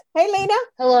Hey, Lena,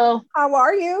 Hello, how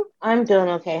are you? I'm doing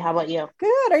okay. How about you?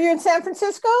 Good. Are you in San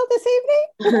Francisco this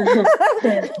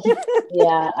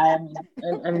Yeah, evening?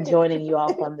 I'm joining you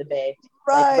all from the Bay, like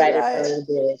Right, right in right. front of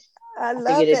the bridge. I I figured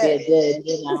love it'd be it. a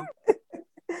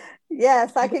good.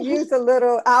 Yes, I could use a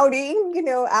little outing,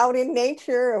 out in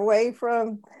nature away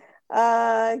from,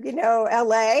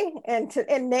 LA and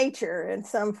in nature in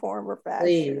some form or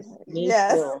Please, fashion. me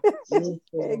Yes, too. Me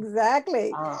too.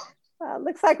 exactly. Um,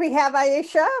 Looks like we have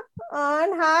Aisha on.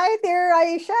 Hi there,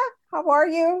 Aisha. How are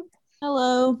you?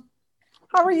 Hello.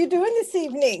 How are you doing this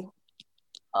evening?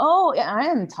 Oh, yeah, I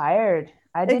am tired.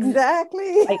 I didn't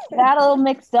Exactly. like got a little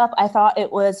mixed up. I thought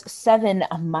it was 7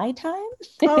 my time.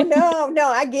 Oh no, no,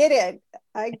 I get it.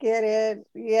 I get it.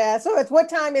 Yeah. So it's what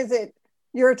time is it?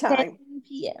 Your time. 10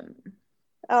 p.m.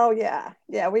 Oh yeah.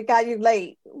 Yeah, we got you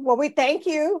late. Well, we thank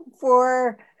you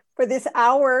for this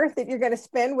hour that you're going to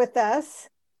spend with us.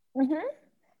 Hmm.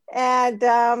 And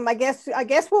I guess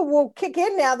we'll kick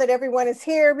in now that everyone is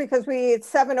here because we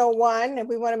it's 7:01 and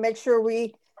we want to make sure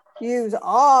we use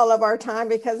all of our time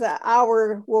because the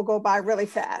hour will go by really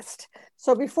fast.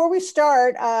 So before we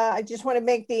start, I just want to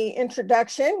make the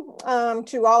introduction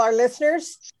to all our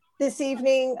listeners this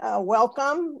evening.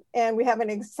 Welcome, and we have an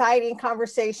exciting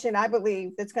conversation, I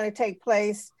believe, that's going to take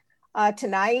place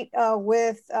tonight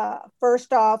with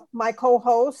first off my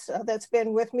co-host that's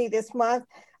been with me this month.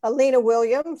 Alina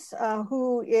Williams,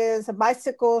 who is a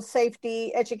bicycle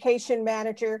safety education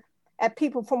manager at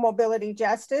People for Mobility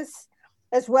Justice,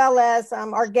 as well as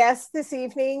our guest this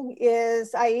evening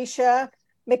is Aisha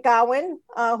McGowan,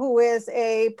 who is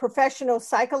a professional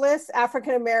cyclist,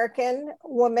 African American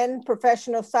woman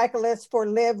professional cyclist for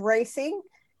Live Racing,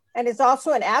 and is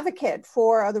also an advocate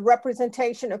for the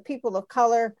representation of people of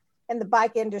color in the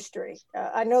bike industry.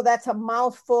 I know that's a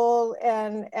mouthful,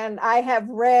 and I have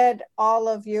read all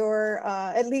of your,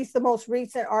 at least the most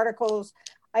recent articles,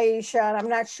 Aisha. And I'm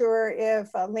not sure if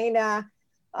Lena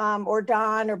or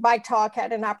Don or Bike Talk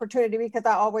had an opportunity because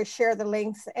I always share the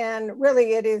links. And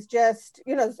really, it is just,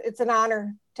 it's an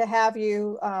honor to have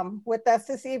you with us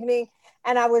this evening.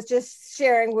 And I was just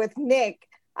sharing with Nick,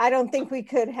 I don't think we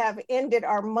could have ended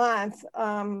our month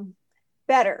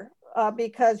better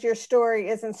because your story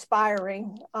is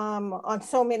inspiring on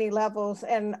so many levels.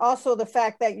 And also the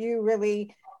fact that you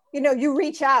really, you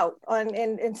reach out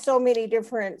in so many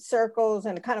different circles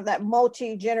and kind of that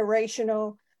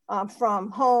multi-generational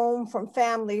from home, from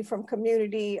family, from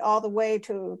community, all the way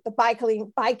to the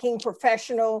biking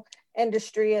professional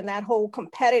industry and that whole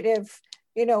competitive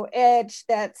edge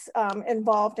that's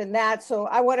involved in that. So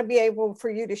I want to be able for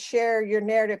you to share your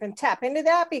narrative and tap into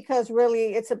that because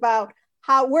really it's about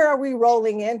where are we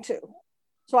rolling into.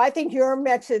 So I think your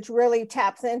message really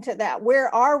taps into that.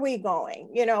 Where are we going,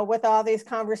 with all these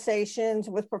conversations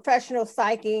with professional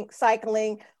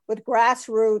cycling, with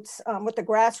grassroots, with the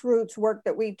grassroots work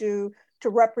that we do to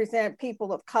represent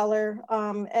people of color.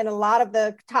 And a lot of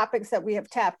the topics that we have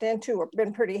tapped into have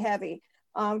been pretty heavy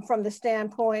from the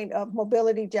standpoint of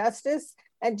mobility justice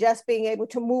and just being able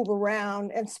to move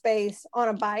around in space on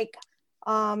a bike.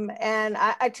 And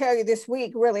I tell you, this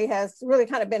week really has really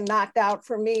kind of been knocked out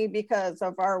for me because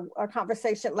of our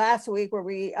conversation last week where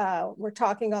we were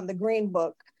talking on the Green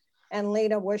Book. And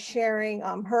Lena was sharing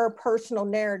her personal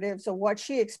narratives of what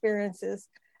she experiences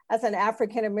as an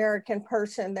African American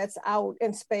person that's out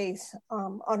in space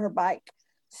on her bike.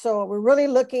 So we're really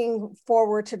looking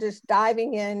forward to just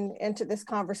diving into this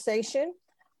conversation.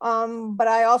 But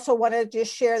I also want to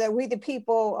just share that We the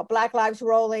People, Black Lives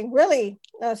Rolling, really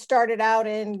started out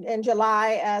in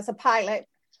July as a pilot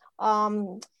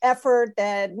effort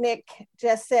that Nick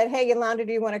just said, hey, Yolanda,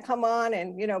 do you want to come on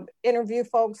and, interview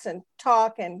folks and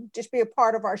talk and just be a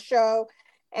part of our show?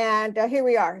 And here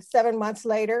we are, 7 months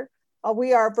later.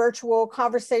 We are a virtual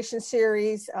conversation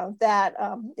series that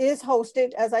is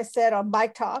hosted, as I said, on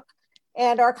Bike Talk.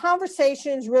 And our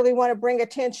conversations really want to bring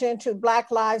attention to Black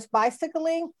Lives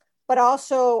Bicycling, but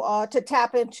also to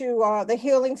tap into the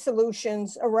healing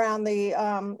solutions around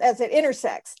as it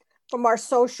intersects from our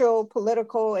social,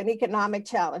 political, and economic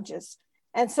challenges.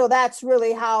 And so that's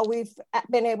really how we've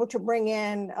been able to bring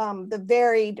in the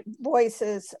varied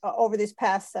voices over these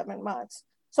past 7 months.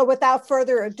 So without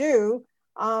further ado,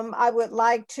 I would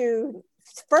like to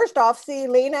first off see,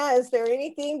 Lena, is there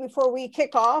anything before we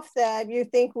kick off that you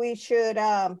think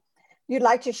you'd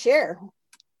like to share?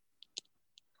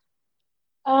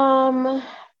 um,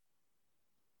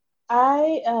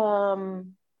 I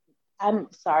I'm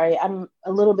sorry. I'm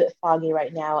a little bit foggy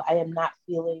right now. I am not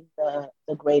feeling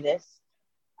the greatest.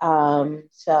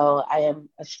 So I am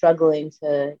struggling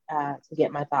to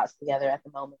get my thoughts together at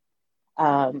the moment.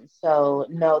 So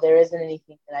no, there isn't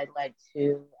anything that I'd like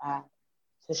to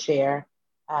share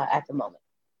at the moment.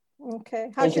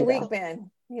 Okay. How's Thank your you, week though.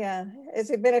 been? Yeah. Has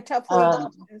it been a tough week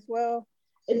Um, as well?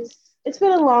 it's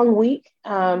been a long week.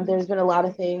 There's been a lot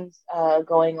of things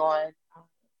going on,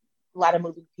 a lot of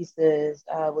moving pieces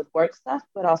with work stuff,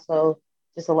 but also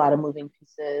just a lot of moving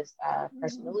pieces Mhm.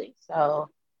 personally. So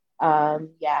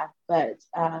yeah, but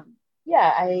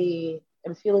yeah, I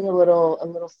am feeling a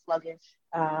little sluggish,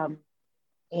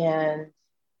 and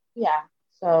yeah,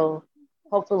 so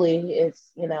hopefully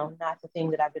it's not the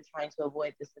thing that I've been trying to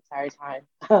avoid this entire time.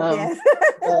 Yes.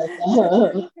 But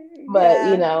but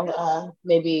Yeah.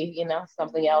 maybe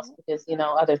something else, because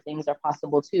other things are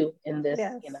possible too in this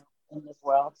Yes. in this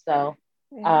world. So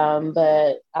Yeah.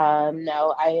 but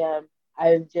no,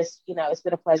 I've just it's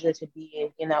been a pleasure to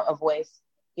be a voice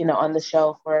on the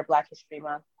show for Black History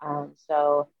Month.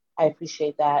 So I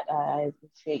appreciate that. I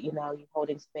appreciate you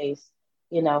holding space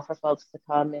for folks to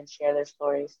come and share their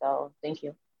stories. So thank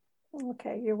you.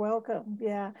 Okay. You're welcome.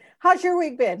 Yeah. How's your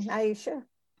week been, Aisha?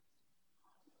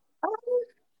 Um,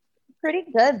 Pretty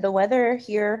good. The weather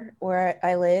here where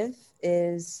I live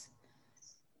is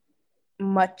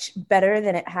much better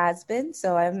than it has been,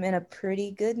 so I'm in a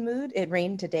pretty good mood. It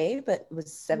rained today, but it was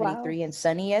Wow. 73 and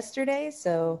sunny yesterday,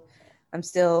 so I'm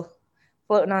still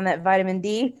floating on that vitamin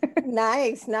D.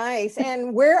 Nice, nice.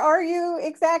 And where are you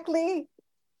exactly?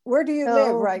 Where do you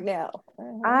live So right now?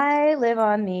 I live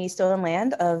on the stolen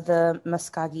land of the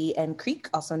Muskogee and Creek,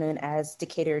 also known as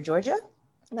Decatur, Georgia,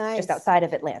 just Nice. outside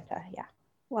of Atlanta. Yeah.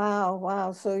 Wow,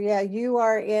 wow. So yeah, you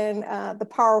are in the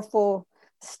powerful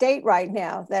state right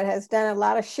now that has done a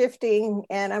lot of shifting,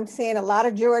 and I'm seeing a lot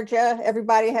of Georgia.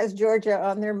 Everybody has Georgia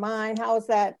on their mind. How's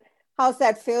that? How's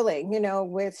that feeling?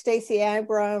 With Stacey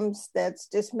Abrams, that's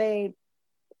just made,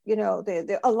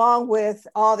 along with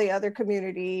all the other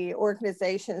community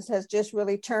organizations, has just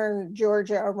really turned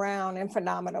Georgia around in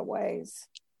phenomenal ways.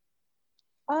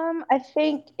 I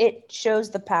think it shows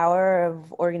the power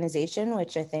of organization,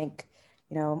 which I think,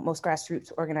 most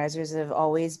grassroots organizers have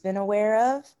always been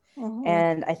aware of. Mhm.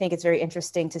 And I think it's very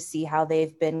interesting to see how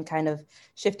they've been kind of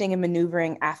shifting and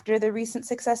maneuvering after the recent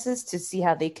successes to see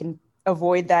how they can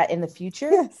avoid that in the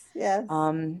future. Yes, yes.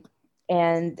 Um,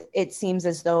 and it seems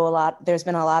as though there's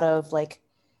been a lot of like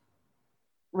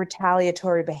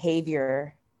retaliatory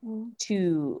behavior Mhm.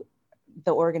 to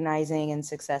the organizing and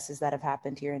successes that have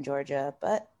happened here in Georgia.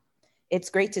 But it's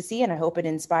great to see, and I hope it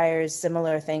inspires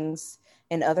similar things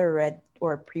in other red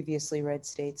or previously red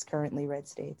states, currently red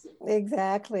states.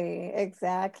 Exactly,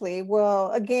 exactly.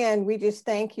 Well, again, we just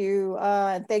thank you.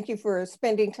 Thank you for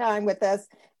spending time with us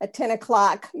at 10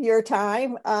 o'clock your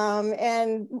time.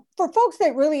 And for folks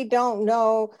that really don't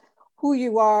know who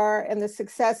you are and the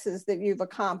successes that you've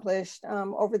accomplished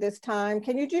over this time,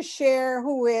 can you just share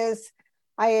who is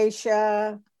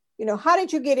Aisha? How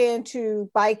did you get into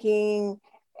biking,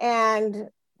 and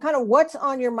kind of what's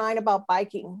on your mind about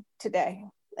biking today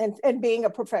and being a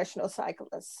professional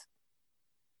cyclist?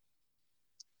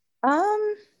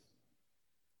 Um,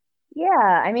 yeah,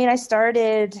 I mean, I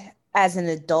started as an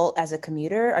adult, as a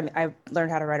commuter. I mean, I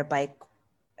learned how to ride a bike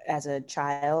as a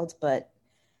child, but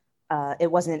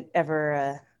it wasn't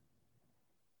ever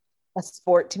a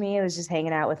sport to me. It was just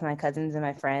hanging out with my cousins and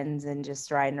my friends and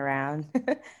just riding around.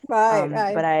 Right,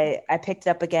 But right. I picked it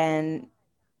up again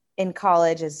in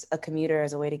college as a commuter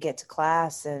as a way to get to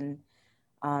class and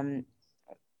um,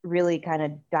 really kind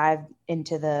of dive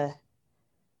into the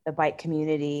bike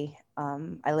community.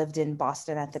 I lived in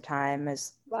Boston at the time,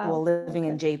 as well, Wow. living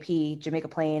in Okay. JP, Jamaica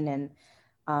Plain, and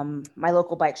my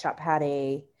local bike shop had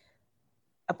a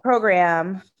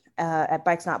program at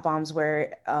Bikes Not Bombs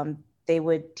where they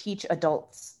would teach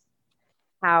adults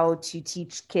how to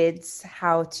teach kids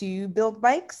how to build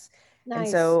bikes. And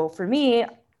Nice. so for me,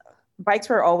 bikes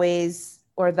were always,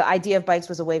 or the idea of bikes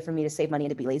was a way for me to save money and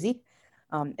to be lazy.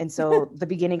 And so the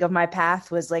beginning of my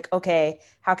path was like, okay,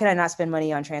 how can I not spend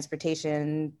money on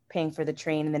transportation, paying for the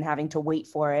train, and then having to wait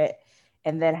for it?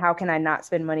 And then how can I not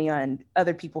spend money on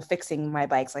other people fixing my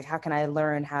bikes? Like, how can I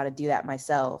learn how to do that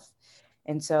myself?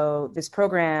 And so this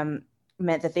program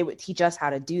meant that they would teach us how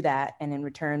to do that. And in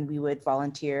return, we would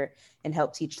volunteer and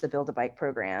help teach the Build a Bike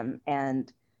program.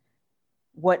 And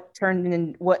what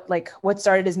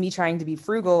started as me trying to be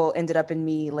frugal ended up in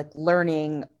me like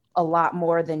learning a lot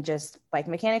more than just bike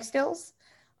mechanic skills,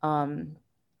 um,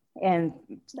 and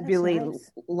That's really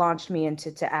nice. launched me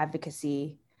into to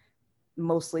advocacy,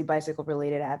 mostly bicycle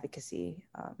related advocacy.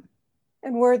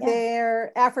 And were Yeah.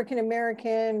 there African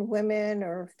American women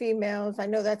or females? I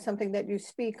know that's something that you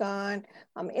speak on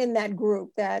in that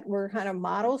group that were kind of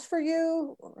models for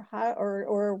you,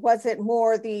 or was it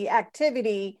more the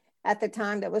activity at the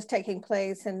time that was taking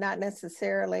place, and not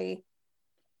necessarily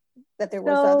that there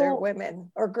was other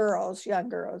women or girls, young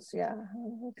girls. Yeah.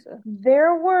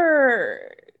 There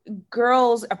were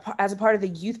girls as a part of the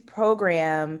youth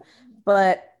program,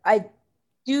 but I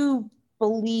do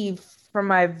believe from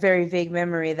my very vague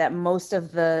memory that most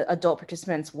of the adult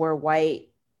participants were white,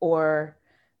 or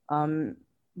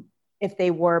if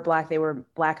they were Black, they were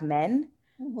Black men.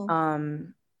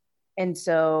 And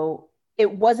so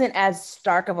it wasn't as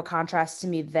stark of a contrast to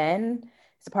me then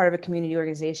as a part of a community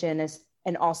organization,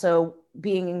 and also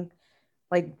being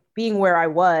where I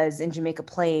was in Jamaica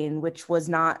Plain, which was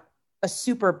not a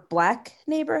super Black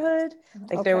neighborhood.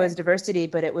 Like there was diversity,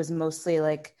 but it was mostly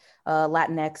like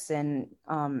Latinx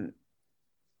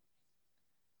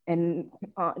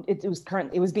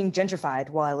it was being gentrified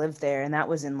while I lived there, and that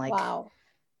was in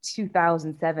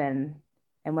 2007.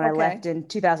 And when I left in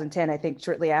 2010, I think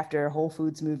shortly after, Whole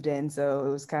Foods moved in, so it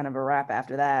was kind of a wrap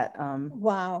after that.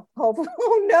 Wow.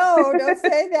 Oh no, don't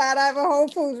say that. I have a Whole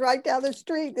Foods right down the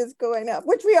street that's going up,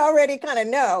 which we already kind of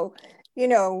know. You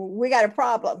know, we got a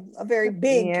problem, a very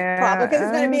big problem, because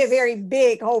it's going to be a very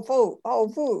big Whole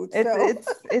Foods. So.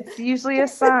 It's usually a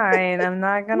sign. I'm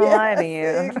not going to lie to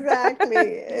you.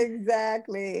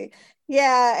 Exactly.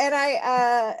 Yeah,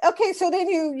 and okay, so then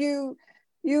you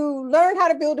learned how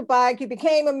to build a bike. You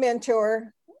became a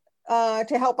mentor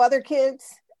to help other kids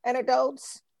and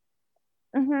adults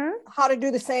how to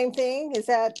do the same thing. Is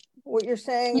that what you're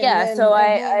saying? Yeah. So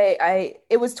I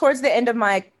it was towards the end of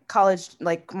my college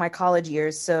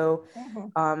years. So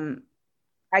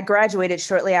I graduated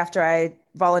shortly after I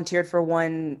volunteered for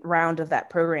one round of that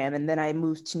program, and then I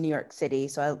moved to New York City.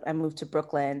 So I moved to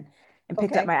Brooklyn and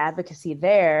picked up my advocacy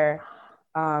there.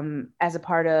 As a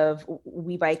part of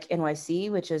We Bike NYC,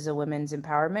 which is a women's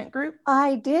empowerment group.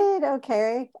 I did.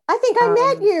 Okay. I think I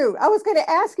met you. I was going to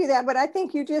ask you that, but I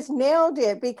think you just nailed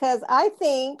it, because I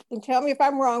think, and tell me if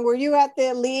I'm wrong, were you at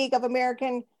the League of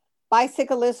American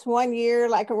Bicyclists one year,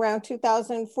 like around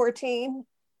 2014?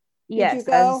 Yes,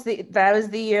 that was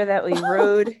the year that we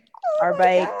rode our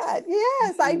bike. God.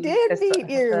 Yes, I did meet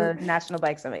you. The National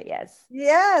Bike Summit, yes.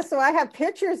 Yeah, so I have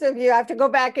pictures of you. I have to go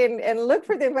back and look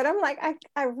for them, but I'm like,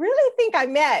 I really think I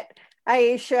met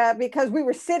Aisha, because we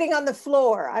were sitting on the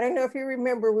floor. I don't know if you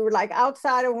remember, we were like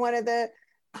outside of one of the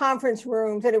conference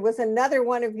rooms, and it was another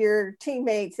one of your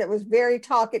teammates that was very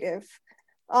talkative.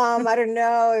 I don't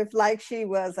know if like she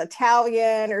was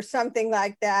Italian or something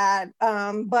like that,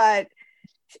 but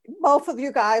both of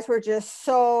you guys were just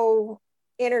so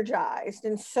energized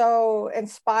and so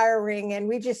inspiring, and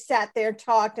we just sat there and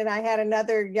talked, and I had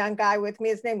another young guy with me.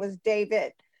 His name was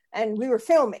David, and we were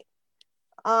filming.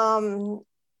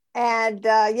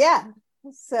 Yeah,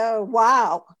 so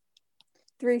wow,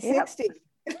 360.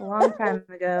 Yep. A long time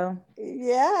ago.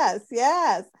 Yes.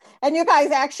 And you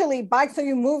guys actually biked, so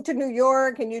you moved to New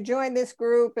York and you joined this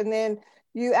group, and then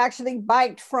you actually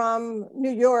biked from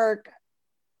New York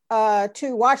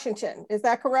to Washington. Is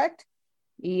that correct?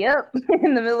 Yep.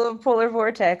 In the middle of polar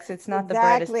vortex. It's not the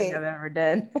brightest thing I've ever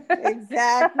done.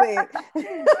 Exactly.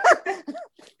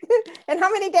 And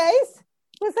how many days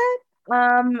was that?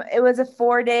 It was a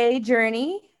 4-day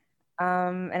journey.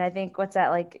 And I think, what's that,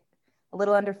 like a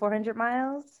little under 400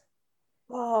 miles?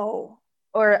 Whoa.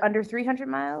 Or under 300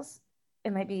 miles?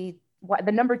 It might be,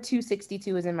 the number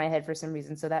 262 is in my head for some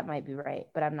reason, so that might be right,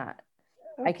 but I'm not.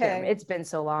 Okay. I can't remember. It's been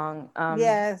so long.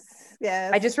 Yes.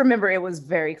 I just remember it was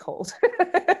very cold.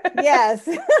 Yes.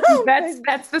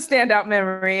 That's the standout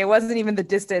memory. It wasn't even the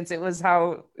distance. It was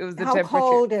the temperature. How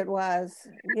cold it was.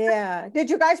 Yeah. Did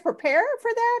you guys prepare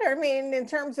for that? I mean, in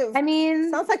terms of,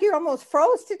 sounds like you almost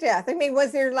froze to death. I mean,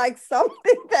 was there like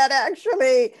something that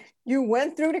actually you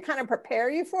went through to kind of prepare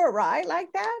you for a ride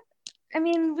like that? I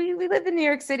mean, we live in New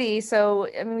York City, so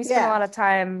we spend a lot of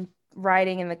time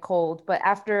riding in the cold, but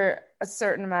after a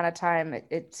certain amount of time,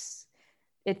 it's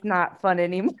not fun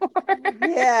anymore.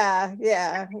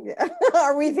 Yeah.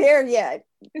 Are we there yet?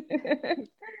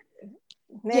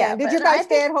 Yeah. Did you guys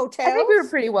stay at hotels? I think we were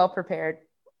pretty well prepared.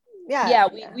 Yeah.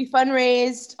 We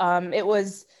fundraised. It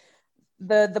was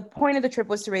the point of the trip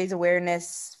was to raise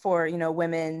awareness for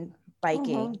women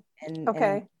biking and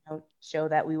show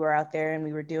that we were out there and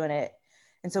we were doing it.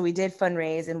 And so we did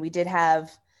fundraise, and we did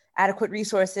have adequate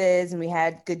resources, and we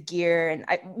had good gear, and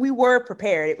we were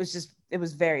prepared. It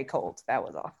was very cold. That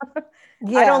was all.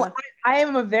 Yeah. I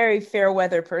am a very fair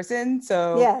weather person.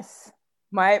 So yes,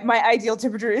 my ideal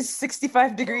temperature is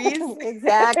 65 degrees.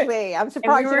 Exactly. I'm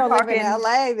surprised you don't live in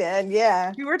LA then.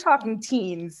 Yeah. We were talking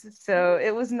teens. So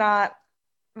it was not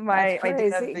my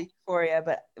idea of the euphoria,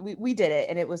 but we did it,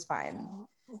 and it was fine.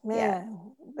 Man,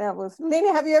 that was,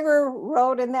 Lena, have you ever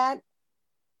rode in that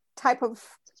type of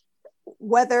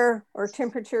weather or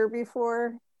temperature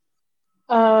before?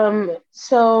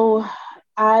 So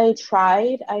I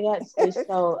tried, I guess. When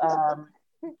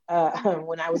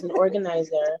I was an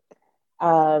organizer,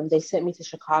 they sent me to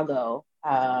Chicago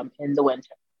in the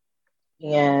winter.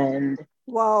 And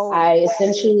Whoa. I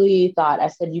essentially thought, I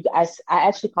said, you guys, I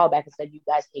actually called back and said, you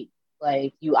guys hate me.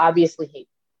 Like, you obviously hate me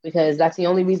because that's the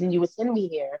only reason you would send me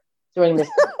here during this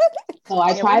time. So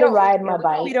I Yeah, try to ride my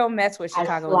bike. we don't mess with I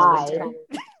Chicago in the slide. winter.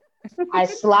 I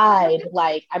slide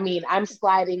like, I mean, I'm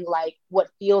sliding like what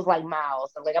feels like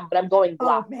miles. But I'm going Oh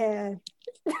blocks. man.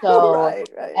 So Right.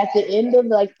 at the end of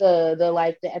like at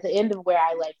the end of where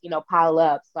I like, pile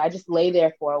up. So I just lay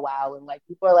there for a while and like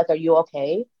people are like, "Are you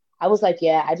okay?" I was like,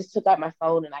 "Yeah." I just took out my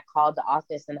phone and I called the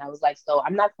office and I was like, "So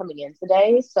I'm not coming in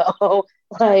today." So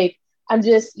like I'm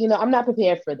just, I'm not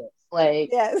prepared for this. Like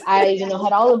Yes. I,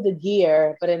 had all of the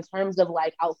gear, but in terms of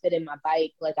like outfitting my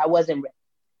bike, like I wasn't ready.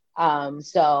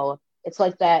 So it's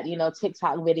like that,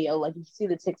 TikTok video. Like you see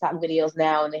the TikTok videos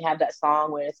now, and they have that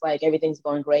song where it's like everything's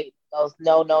going great. It goes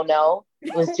no, no, no.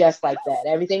 It was just like that.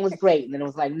 Everything was great, and then it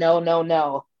was like no, no,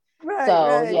 no. Right, So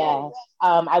right. yeah,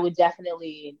 I would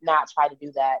definitely not try to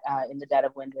do that in the dead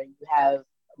of winter. You have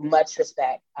much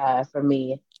respect for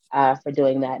me for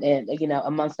doing that, and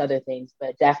amongst other things,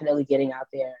 but definitely getting out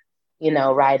there,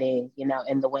 riding,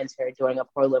 in the winter during a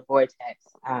polar vortex.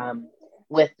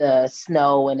 With the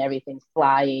snow and everything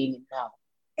flying. No,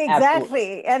 absolutely.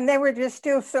 Exactly. And they were just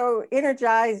still so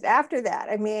energized after that.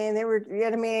 I mean,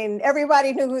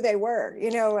 everybody knew who they were,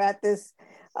 at this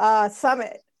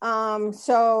summit.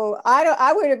 So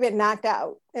I would have been knocked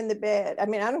out in the bed. I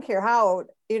mean, I don't care how old,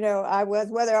 I was,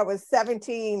 whether I was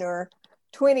 17 or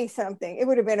 20 something, it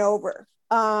would have been over.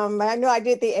 I know I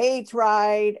did the AIDS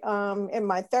ride in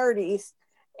my 30s,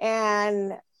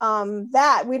 and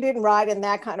that we didn't ride in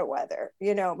that kind of weather,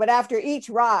 but after each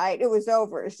ride, it was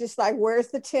over. It's just like, where's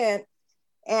the tent?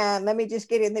 And let me just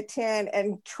get in the tent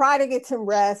and try to get some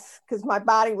rest because my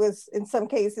body was in some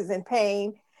cases in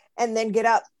pain, and then get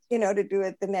up, to do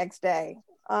it the next day.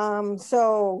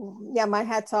 So yeah, my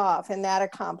hat's off in that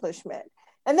accomplishment.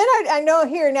 And then I know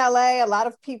here in LA, a lot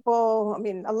of people, I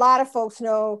mean, a lot of folks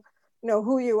know,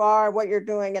 who you are, what you're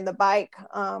doing in the bike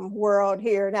world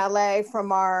here in LA,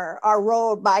 from our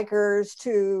road bikers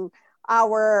to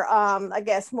our, I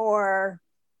guess, more,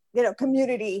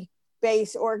 community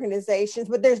based organizations.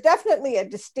 But there's definitely a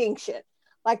distinction.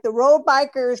 Like the road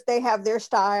bikers, they have their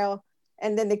style,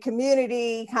 and then the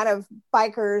community kind of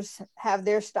bikers have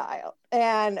their style.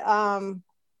 And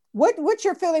what's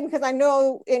your feeling? Because I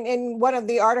know in one of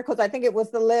the articles, I think it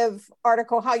was the Live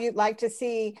article, how you'd like to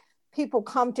see people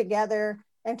come together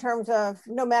in terms of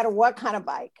no matter what kind of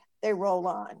bike they roll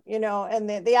on, and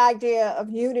the idea of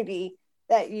unity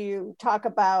that you talk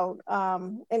about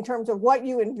in terms of what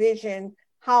you envision,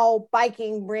 how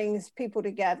biking brings people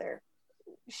together.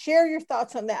 Share your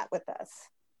thoughts on that with us.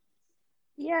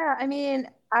 Yeah, I mean,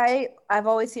 I've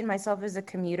always seen myself as a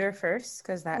commuter first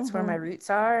because that's where my roots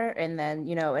are, and then,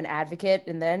 an advocate,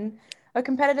 and then a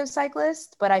competitive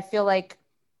cyclist. But I feel like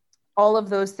all of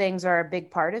those things are a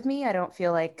big part of me. I don't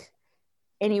feel like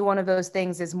any one of those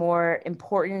things is more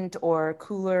important or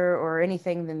cooler or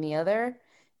anything than the other.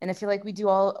 And I feel like we do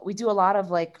a lot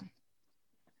of like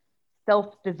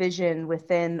self division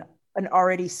within an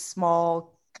already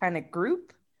small kind of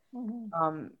group.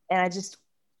 And I just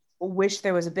wish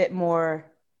there was a bit more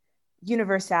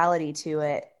universality to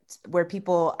it, where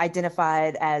people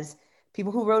identified as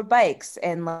people who rode bikes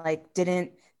and like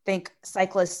didn't think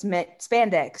cyclists meant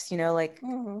spandex, like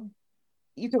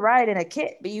you could ride in a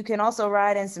kit, but you can also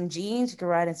ride in some jeans, you can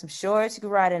ride in some shorts, you can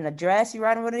ride in a dress, you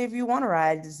ride in whatever you want to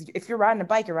ride. If you're riding a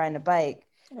bike, you're riding a bike.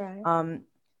 Right.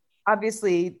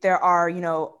 Obviously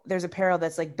there's apparel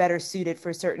that's like better suited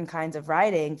for certain kinds of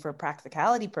riding for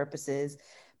practicality purposes,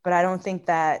 but I don't think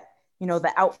that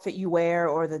the outfit you wear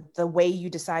or the way you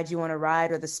decide you want to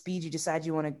ride or the speed you decide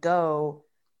you want to go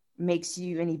makes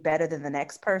you any better than the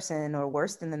next person or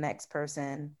worse than the next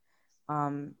person.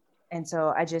 And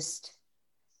so I don't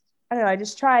know, I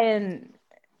just try and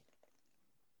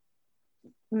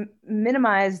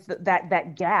minimize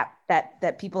that gap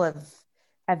that people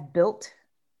have built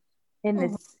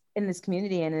in this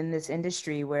community and in this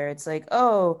industry, where it's like,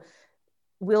 oh,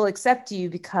 we'll accept you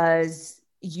because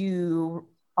you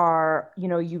are,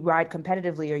 you ride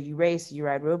competitively, or you race, you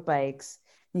ride road bikes,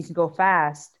 and you can go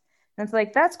fast. And it's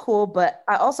like, that's cool, but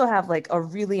I also have like a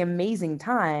really amazing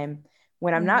time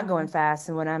when I'm not going fast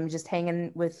and when I'm just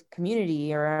hanging with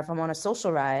community or if I'm on a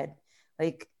social ride.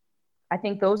 Like, I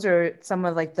think those are some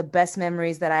of like the best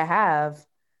memories that I have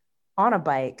on a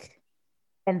bike,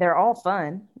 and they're all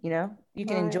fun. you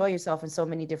can Right. enjoy yourself in so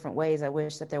many different ways. I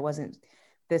wish that there wasn't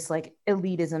this like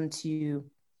elitism to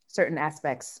certain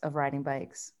aspects of riding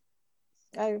bikes.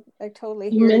 I totally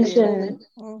You hear you. mentioned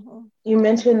Hmm. you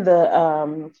mentioned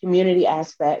the community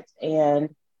aspect,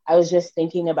 and I was just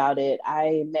thinking about it.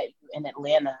 I met you in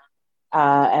Atlanta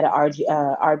at a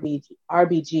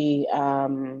RBG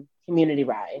community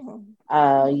ride.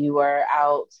 Hmm. You were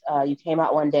out. You came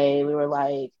out one day. We were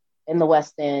like in the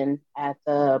West End at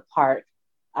the park,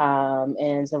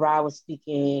 and Zara was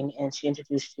speaking, and she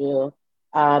introduced you.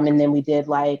 And then we did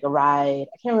like a ride.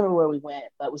 I can't remember where we went,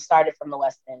 but we started from the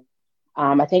West End.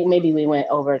 I think maybe we went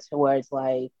over towards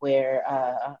like where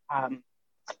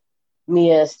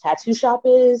Mia's tattoo shop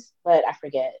is, but I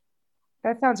forget.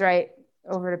 That sounds right.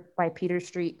 Over by Peter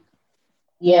Street.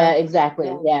 Yeah,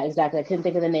 exactly. Yeah, exactly. I couldn't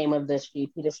think of the name of the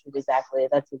street, Peter Street, exactly.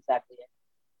 That's exactly it.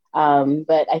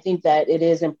 But I think that it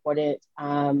is important.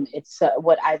 It's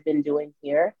what I've been doing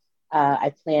here.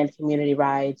 I planned community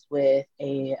rides with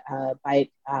a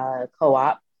bike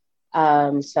co-op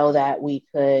so that we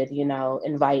could,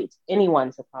 invite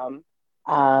anyone to come,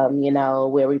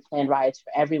 where we planned rides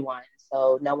for everyone.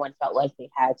 So no one felt like they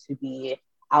had to be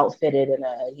outfitted in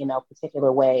a,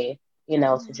 particular way,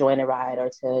 to join a ride or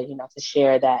to, to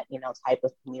share that, type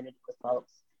of community with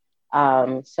folks.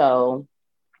 So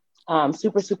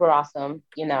super, super awesome,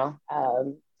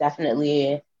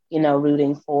 definitely,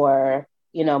 rooting for,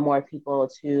 more people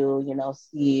to,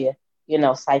 see,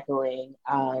 cycling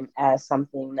as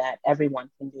something that everyone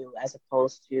can do as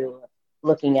opposed to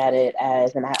looking at it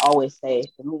as, and I always say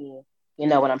for me,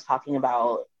 when I'm talking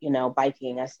about,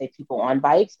 biking, I say people on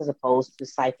bikes as opposed to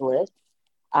cyclists,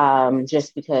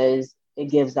 just because it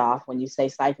gives off, when you say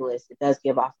cyclist, it does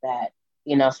give off that,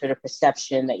 sort of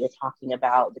perception that you're talking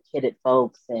about the kidded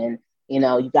folks and,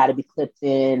 you got to be clipped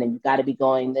in and you got to be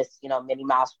going this, many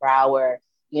miles per hour,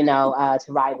 to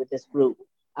ride with this group.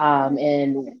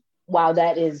 And while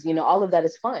that is, all of that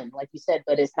is fun, like you said,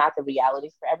 but it's not the reality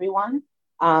for everyone.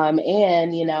 And,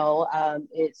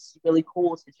 it's really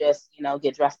cool to just,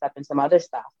 get dressed up in some other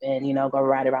stuff and, go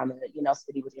ride around the,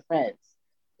 city with your friends,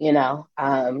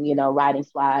 riding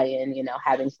fly and,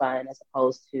 having fun as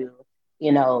opposed to,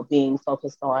 being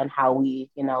focused on how we,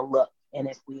 look and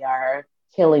if we are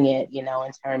killing it, in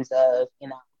terms of,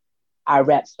 our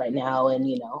reps right now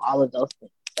and, all of those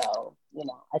things. So,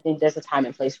 I think there's a time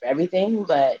and place for everything,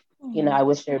 but, I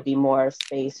wish there'd be more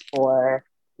space for,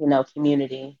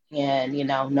 community and,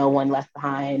 no one left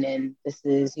behind. And this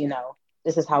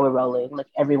is how we're rolling. Like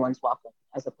everyone's welcome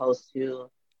as opposed to,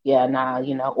 yeah, nah,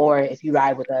 or if you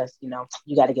ride with us,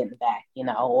 you got to get in the back,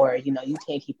 or, you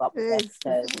can't keep up with us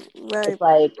because Right. it's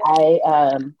like I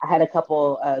had a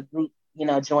couple group,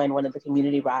 join one of the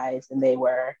community rides and they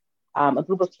were a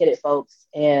group of kidded folks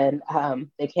and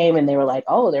they came and they were like,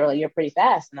 oh, they were like, you're pretty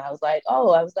fast. And I was like,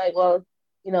 well,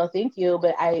 thank you.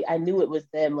 But I knew it was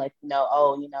them like,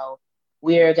 oh,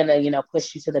 we're gonna,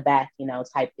 push you to the back,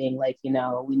 type thing. Like,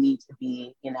 we need to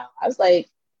be, I was like,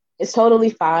 it's totally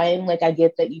fine. Like, I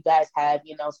get that you guys have,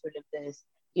 sort of this,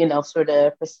 sort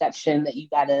of perception that you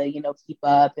gotta, keep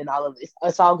up and all of this.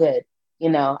 It's all good.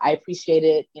 I appreciate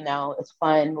it. It's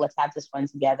fun. Let's have this fun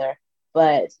together.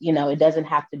 But, it doesn't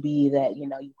have to be that, you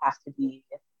have to be,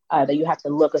 that you have to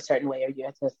look a certain way or you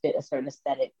have to fit a certain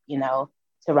aesthetic, to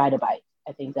ride a bike.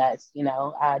 I think that's,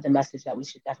 the message that we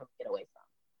should definitely get away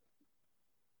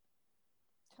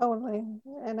from. Totally.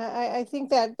 And I think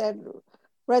that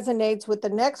resonates with the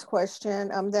next question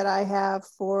that I have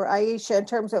for Aisha in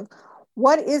terms of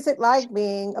what is it like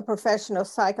being a professional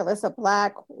cyclist, a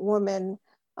Black woman?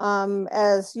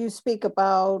 As you speak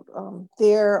about,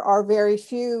 there are very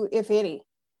few, if any,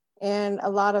 in a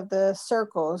lot of the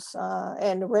circles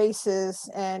and races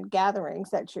and gatherings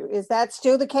is that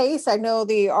still the case? I know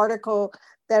the article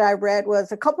that I read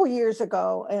was a couple years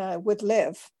ago with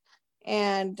Liv.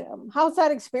 And how's that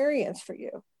experience for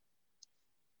you?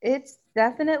 It's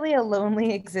definitely a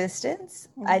lonely existence.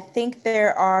 I think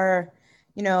there are,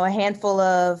 a handful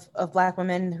of Black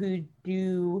women who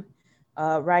do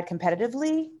ride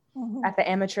competitively at the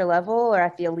amateur level or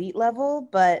at the elite level,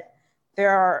 but there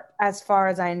are, as far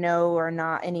as I know, are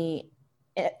not any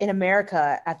in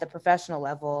America at the professional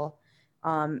level.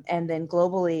 And then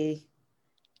globally,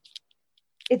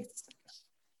 it's,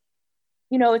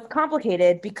 it's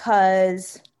complicated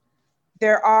because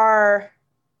there are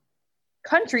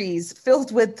countries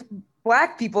filled with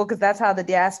Black people because that's how the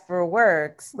diaspora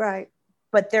works. Right.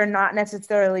 But they're not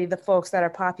necessarily the folks that are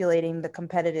populating the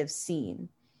competitive scene.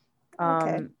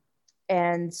 Okay.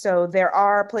 And so there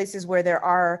are places where there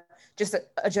are just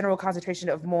a general concentration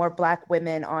of more Black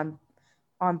women on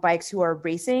bikes who are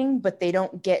racing, but they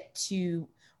don't get to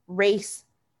race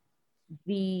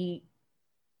the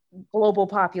global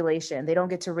population. They don't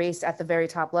get to race at the very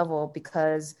top level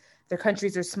because their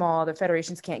countries are small, their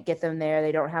federations can't get them there,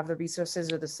 they don't have the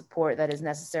resources or the support that is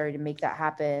necessary to make that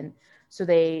happen. So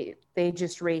they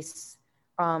just race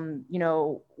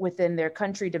within their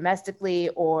country domestically,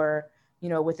 or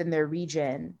within their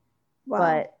region. Wow.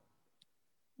 But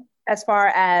as far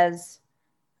as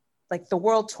like the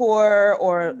world tour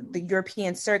or the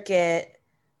European circuit,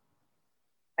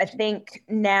 I think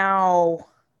now,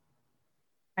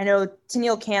 I know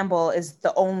Tennille Campbell is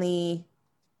the only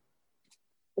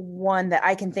one that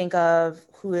I can think of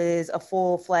who is a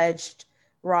full-fledged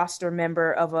roster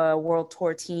member of a world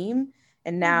tour team.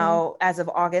 And now, as of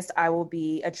August, I will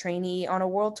be a trainee on a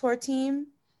world tour team.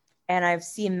 And I've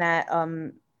seen that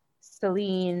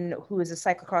Celine, who is a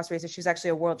cyclocross racer, she was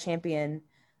actually a world champion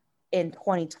in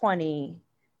 2020.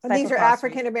 And these are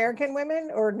African-American women,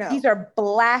 or no? These are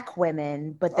Black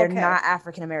women, but they're not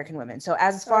African-American women. So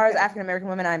as far as African-American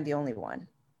women, I'm the only one.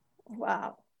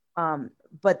 Wow.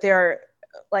 But they're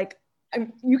like,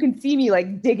 you can see me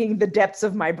like digging the depths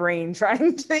of my brain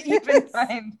trying to even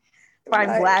find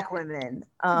Black women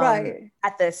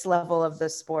at this level of the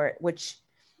sport, which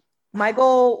my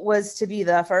goal was to be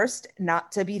the first,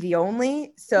 not to be the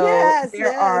only. So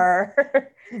there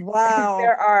are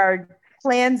there are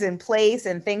plans in place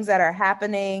and things that are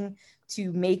happening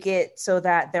to make it so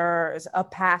that there's a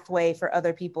pathway for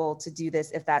other people to do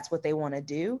this if that's what they want to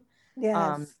do.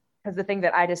 Yes. Because the thing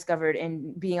that I discovered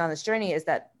in being on this journey is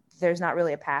that there's not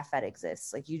really a path that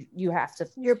exists. Like you have to,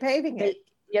 you're paving it.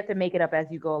 You have to make it up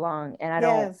as you go along. And I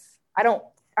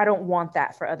don't want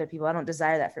that for other people. I don't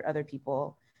desire that for other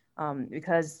people.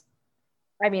 Because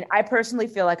I mean, I personally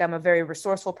feel like I'm a very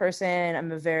resourceful person.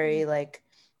 I'm a very like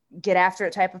get after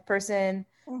it type of person.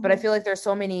 But I feel like there's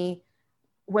so many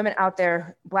women out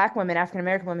there, Black women,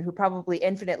 African-American women, who probably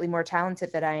infinitely more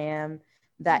talented than I am,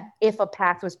 that if a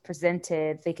path was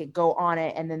presented, they could go on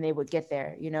it and then they would get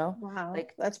there, Wow.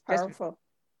 Like that's powerful.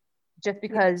 Just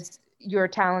because you're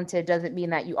talented doesn't mean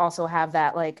that you also have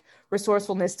that like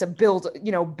resourcefulness to build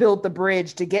the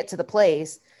bridge to get to the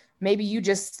place. Maybe you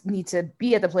just need to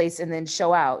be at the place and then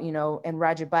show out, and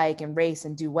ride your bike and race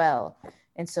and do well.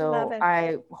 And so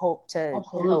I hope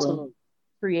to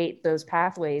create those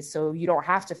pathways so you don't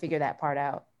have to figure that part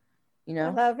out.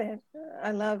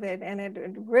 I love it. And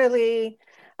it really,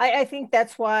 I think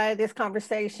that's why this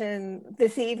conversation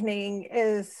this evening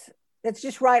it's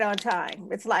just right on time.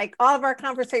 It's like all of our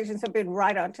conversations have been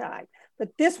right on time, but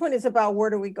this one is about where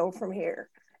do we go from here?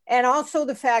 And also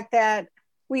the fact that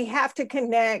we have to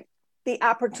connect the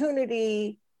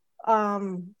opportunity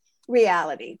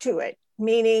reality to it,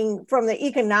 meaning from the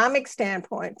economic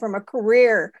standpoint, from a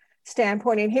career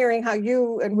standpoint, and hearing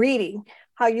reading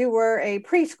how you were a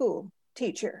preschool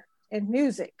teacher in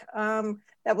music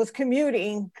that was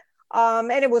commuting,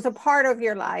 and it was a part of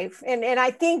your life. And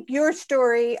I think your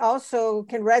story also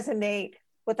can resonate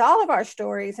with all of our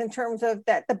stories in terms of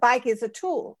that the bike is a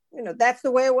tool. That's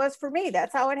the way it was for me.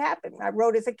 That's how it happened. I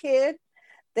rode as a kid,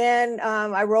 then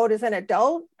I rode as an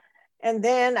adult, and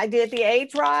then I did the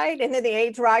AIDS ride, and then the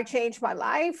AIDS ride changed my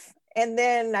life. And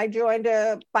then I joined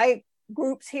a bike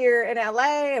groups here in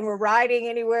LA, and we're riding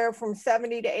anywhere from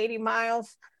 70 to 80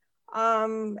 miles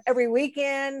every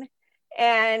weekend.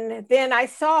 And then I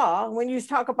saw, when you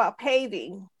talk about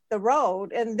paving the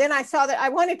road, and then I saw that I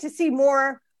wanted to see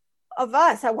more of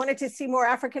us. I wanted to see more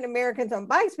African Americans on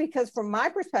bikes, because from my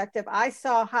perspective, I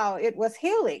saw how it was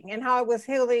healing, and how it was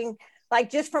healing, like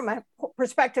just from a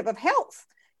perspective of health,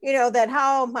 that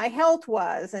how my health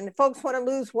was. And if folks want to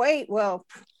lose weight, well,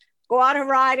 go out and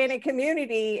ride in a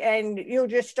community and you'll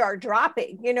just start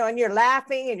dropping, and you're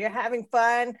laughing and you're having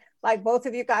fun, like both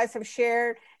of you guys have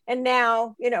shared. And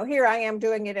now, here I am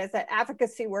doing it as an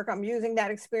advocacy work. I'm using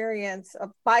that experience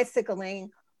of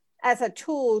bicycling as a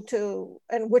tool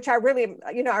and which I really,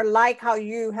 I like how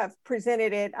you have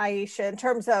presented it, Aisha, in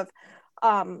terms of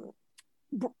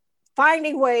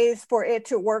finding ways for it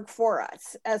to work for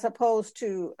us as opposed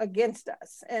to against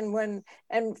us.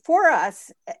 And for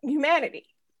us, humanity,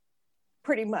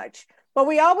 pretty much. But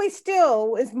we always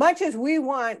still, as much as we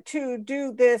want to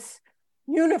do this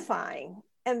unifying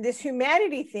and this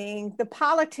humanity thing, the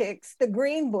politics, the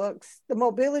green books, the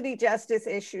mobility justice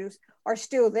issues are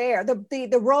still there.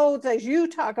 The roads, as you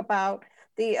talk about,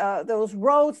 those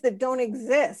roads that don't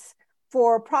exist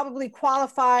for probably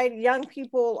qualified young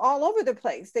people all over the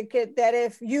place, that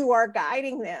if you are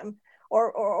guiding them,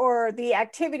 or the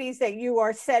activities that you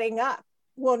are setting up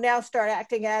will now start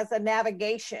acting as a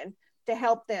navigation to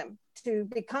help them to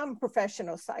become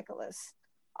professional cyclists.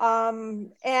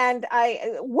 And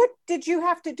what did you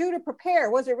have to do to prepare?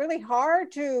 Was it really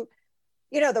hard to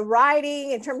the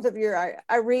writing in terms of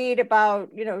I read about,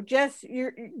 just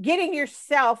you're getting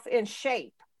yourself in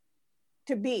shape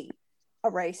to be a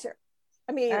racer.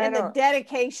 I mean, and the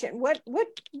dedication.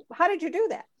 How did you do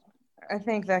that? I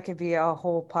think that could be a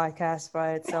whole podcast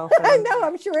by itself. I know,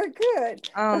 I'm sure it could.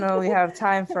 I don't know we have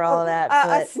time for all of that.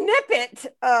 But a snippet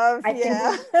of,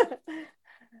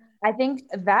 I think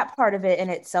that part of it in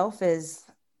itself is,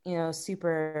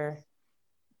 super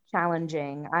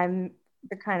challenging. I'm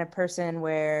the kind of person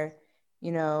where,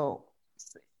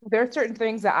 there are certain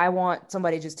things that I want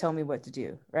somebody to just tell me what to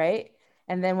do, right?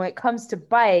 And then when it comes to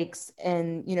bikes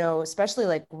and, especially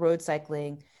like road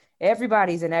cycling,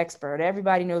 everybody's an expert.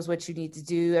 Everybody knows what you need to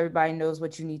do. Everybody knows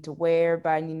what you need to wear.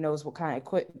 Everybody knows what kind of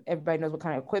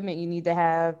equipment you need to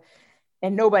have.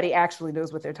 And nobody actually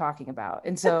knows what they're talking about.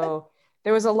 And so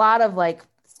there was a lot of like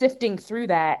sifting through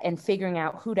that and figuring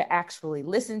out who to actually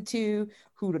listen to,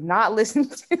 who to not listen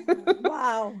to.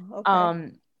 Wow.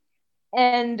 Okay.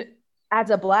 And as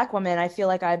a Black woman, I feel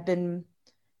like I've been,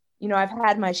 I've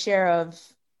had my share of,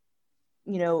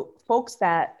 folks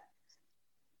that,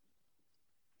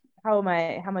 how am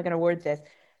I going to word this?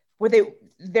 Where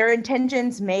their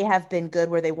intentions may have been good,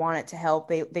 where they wanted to help.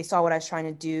 They saw what I was trying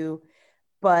to do,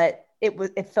 but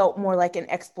it felt more like an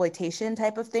exploitation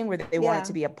type of thing where they wanted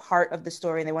to be a part of the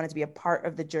story and they wanted to be a part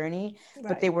of the journey, right.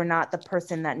 But they were not the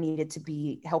person that needed to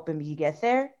be helping me get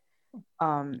there.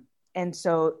 And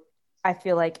so I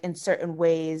feel like in certain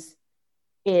ways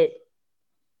it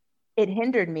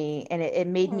hindered me and it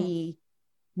made me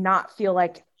not feel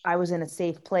like I was in a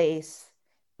safe place.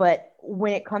 But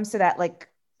when it comes to that, like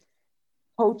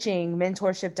coaching,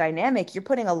 mentorship dynamic, you're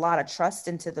putting a lot of trust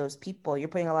into those people. You're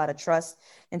putting a lot of trust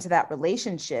into that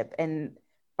relationship. And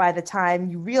by the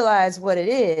time you realize what it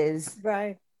is,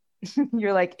 right,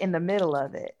 you're like in the middle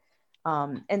of it.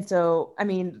 And so, I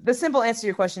mean, the simple answer to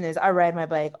your question is I ride my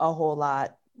bike a whole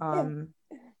lot.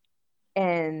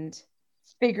 And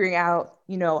figuring out,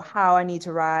 how I need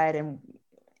to ride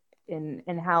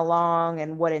and how long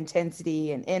and what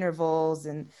intensity and intervals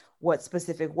and what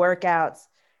specific workouts.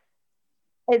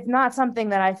 It's not something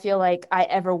that I feel like I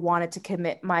ever wanted to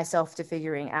commit myself to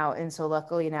figuring out. And so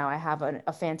luckily now I have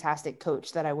a fantastic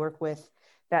coach that I work with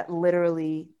that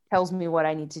literally tells me what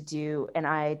I need to do. And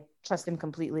I trust him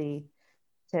completely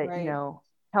to,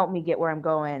 help me get where I'm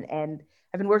going. And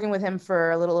I've been working with him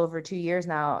for a little over 2 years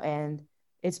now, and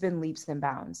it's been leaps and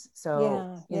bounds.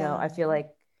 So, I feel like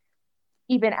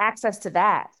even access to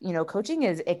that, coaching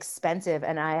is expensive.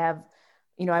 And I have,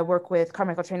 I work with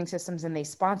Carmichael Training Systems and they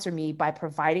sponsor me by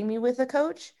providing me with a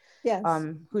coach,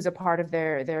 who's a part of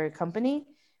their company.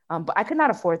 But I could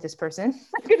not afford this person.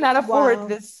 I could not afford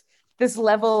this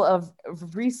level of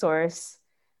resource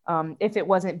if it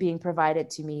wasn't being provided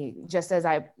to me. Just as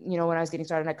I, when I was getting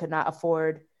started, I could not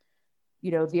afford,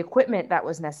 the equipment that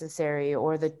was necessary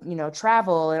or the,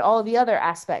 travel and all of the other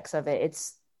aspects of it.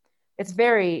 It's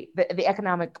very, the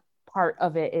economic part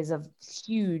of it is a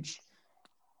huge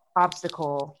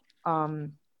obstacle.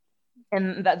 And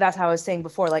that's how I was saying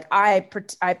before, like I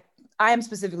am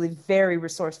specifically very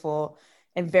resourceful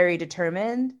and very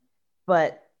determined,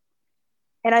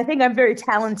 and I think I'm very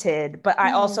talented, but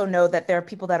I also know that there are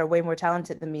people that are way more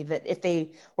talented than me that if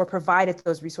they were provided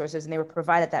those resources and they were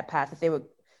provided that path, they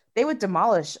would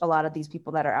demolish a lot of these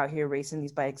people that are out here racing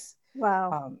these bikes.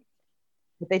 Wow.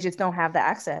 But they just don't have the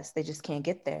access. They just can't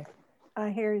get there. I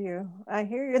hear you.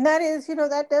 And that is,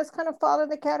 that does kind of fall in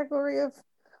the category of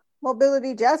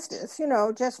mobility justice,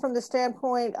 just from the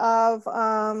standpoint of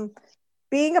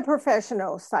being a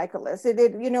professional cyclist.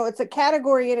 It's a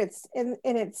category in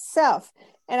itself.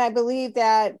 And I believe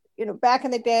that, back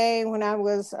in the day when I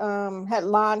was had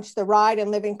launched the Ride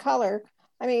and Live in Color,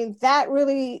 I mean, that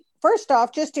really, first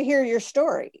off, just to hear your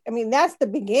story. I mean, that's the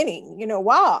beginning.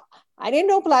 Wow, I didn't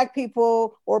know Black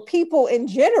people or people in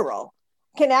general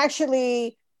can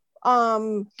actually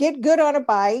get good on a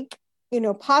bike,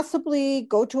 possibly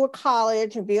go to a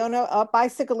college and be on a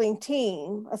cycling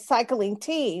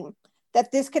team,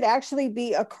 that this could actually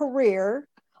be a career.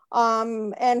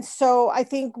 And so I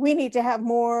think we need to have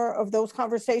more of those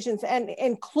conversations and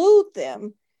include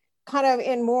them kind of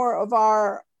in more of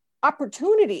our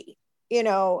opportunity,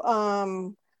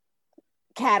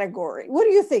 category. What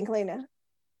do you think, Lena?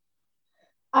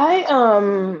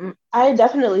 I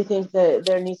definitely think that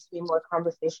there needs to be more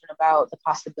conversation about the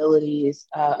possibilities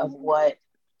of what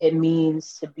it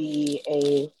means to be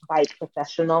a bike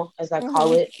professional, as I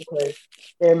call it, because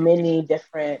there are many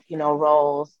different,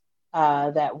 roles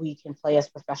that we can play as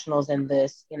professionals in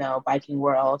this, biking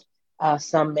world.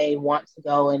 Some may want to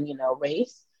go and,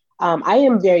 race. I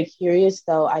am very curious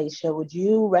though, Aisha, would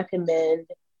you recommend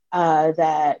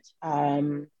that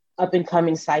up and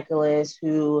coming cyclists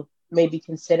who may be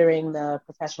considering the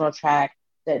professional track,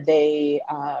 that they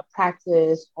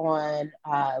practice on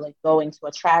like going to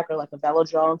a track or like a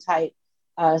velodrome type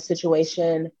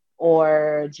situation,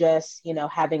 or just,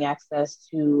 having access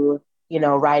to,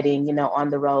 riding, on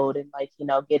the road, and like,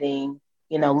 getting,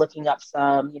 looking up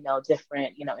some,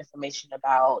 different, information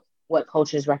about what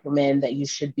coaches recommend that you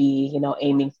should be,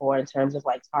 aiming for in terms of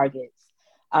like targets?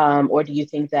 Or do you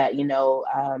think that,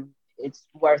 it's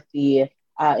worth the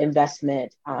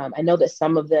investment? I know that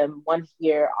some of them, one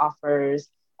here offers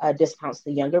discounts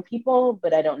to younger people,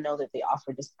 but I don't know that they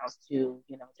offer discounts to,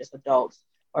 just adults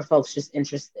or folks just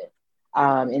interested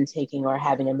in taking or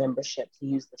having a membership to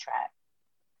use the track.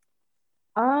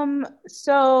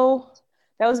 So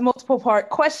that was a multiple part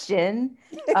question.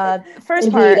 First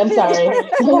Indeed, part, I'm sorry.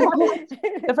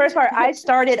 The first part, I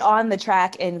started on the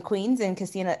track in Queens at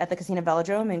the Casino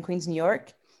Velodrome in Queens, New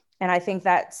York. And I think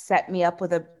that set me up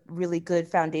with a really good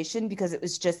foundation, because it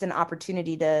was just an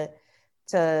opportunity to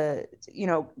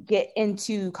get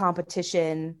into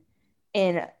competition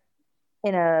in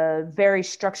a very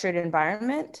structured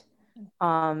environment.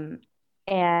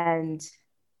 And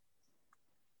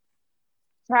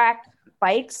track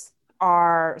bikes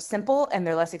are simple and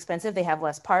they're less expensive. They have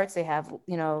less parts. They have,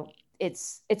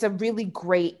 it's a really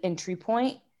great entry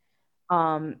point.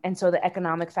 And so the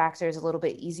economic factor is a little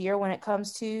bit easier when it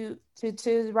comes to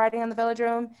riding on the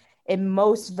velodrome. And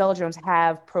most velodromes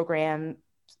have programs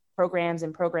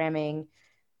and programming,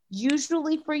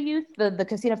 usually for youth. The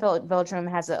Casino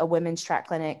Velodrome has a women's track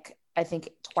clinic, I think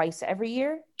twice every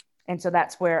year. And so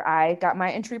that's where I got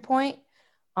my entry point.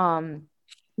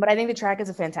 But I think the track is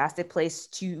a fantastic place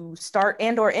to start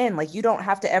and or end. Like, you don't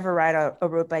have to ever ride a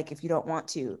road bike if you don't want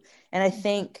to. And I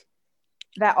think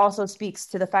that also speaks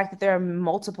to the fact that there are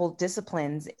multiple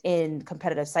disciplines in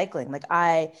competitive cycling. Like,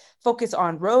 I focus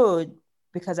on road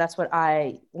because that's what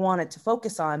I wanted to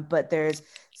focus on, but there's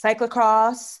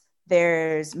cyclocross,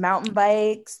 there's mountain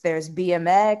bikes, there's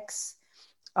BMX,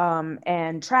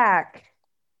 and track.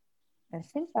 I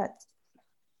think that's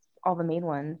all the main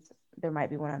ones. There might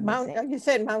be one I'm missing. You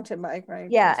said mountain bike,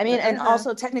 right? Yeah, I mean, and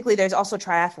also technically there's also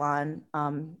triathlon,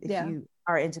 if you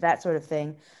are into that sort of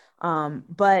thing.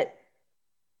 But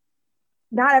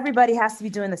not everybody has to be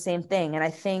doing the same thing. And I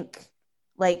think,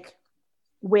 like,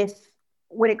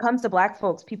 when it comes to Black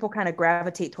folks, people kind of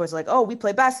gravitate towards like, oh, we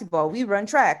play basketball, we run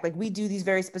track, like we do these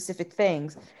very specific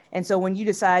things. And so when you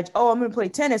decide, oh, I'm going to play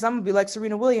tennis, I'm going to be like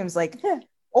Serena Williams, like,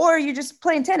 or you're just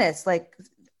playing tennis. Like,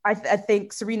 I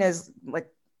think Serena is like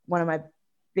one of my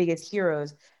biggest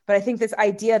heroes. But I think this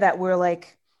idea that we're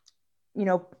like,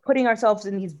 putting ourselves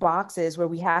in these boxes where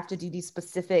we have to do these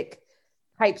specific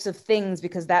types of things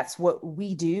because that's what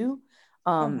we do,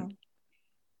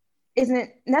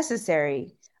 isn't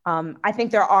necessary. I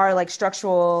think there are like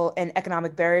structural and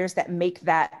economic barriers that make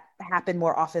that happen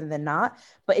more often than not.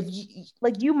 But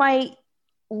if you might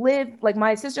live, like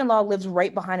my sister-in-law lives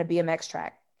right behind a BMX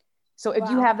track. So if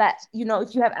you have that,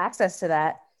 if you have access to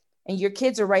that and your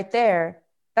kids are right there,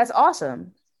 that's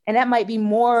awesome. And that might be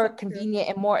more convenient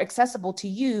and more accessible to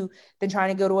you than trying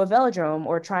to go to a velodrome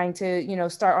or trying to,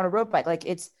 start on a road bike. Like,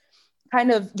 it's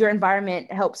kind of, your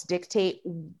environment helps dictate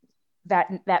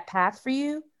that path for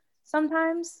you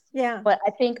sometimes. Yeah. But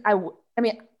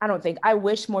I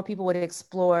wish more people would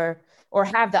explore or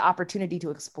have the opportunity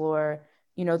to explore,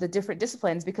 the different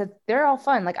disciplines, because they're all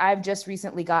fun. Like, I've just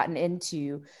recently gotten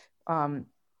into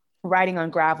riding on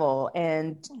gravel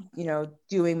and,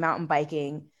 doing mountain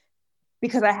biking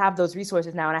because I have those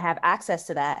resources now and I have access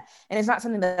to that. And it's not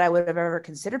something that I would have ever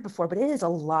considered before, but it is a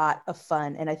lot of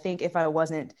fun. And I think if I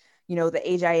wasn't, the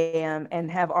age I am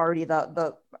and have already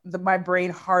my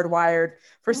brain hardwired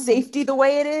for safety the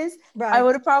way it is, I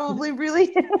would have probably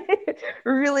really,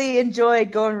 really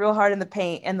enjoyed going real hard in the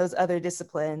paint and those other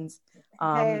disciplines.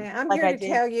 Hey, I'm here to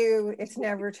tell you it's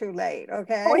never too late,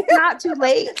 okay? Oh, it's not too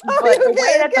late, but the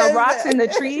way that the rocks and the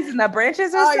trees and the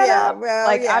branches are set up,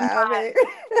 like, I'm not,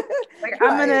 like,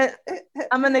 I'm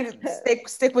gonna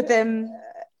stick with them.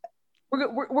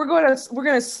 We're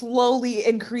gonna slowly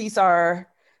increase our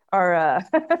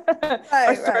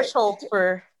threshold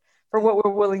for what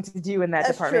we're willing to do in that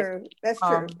department. That's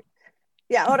true.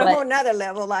 Yeah, on a whole nother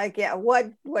level, like,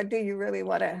 what do you really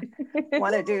want to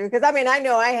do? Because I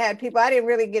know I had people, I didn't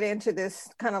really get into this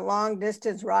kind of long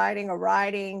distance riding,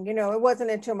 it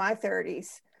wasn't until my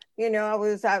 30s. I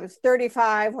was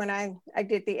 35 when I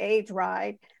did the age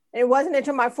ride. And it wasn't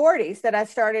until my 40s that I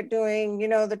started doing,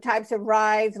 the types of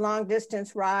rides, long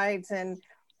distance rides, and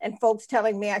folks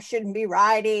telling me I shouldn't be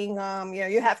riding.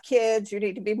 You have kids, you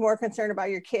need to be more concerned about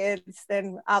your kids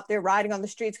than out there riding on the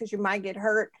streets because you might get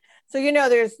hurt. So,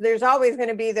 there's always going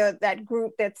to be that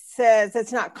group that says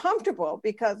it's not comfortable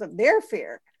because of their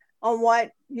fear on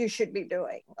what you should be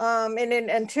doing. And then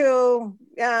until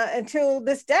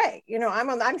this day,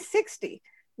 I'm 60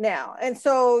 now. And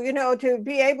so, to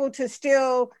be able to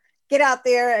still get out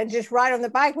there and just ride on the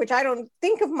bike, which I don't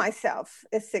think of myself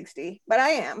as 60, but I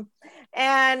am.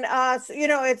 And,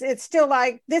 it's still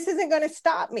like, this isn't going to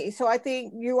stop me. So I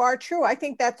think you are true. I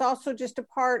think that's also just a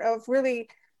part of really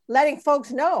letting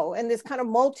folks know in this kind of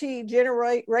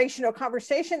multi-generational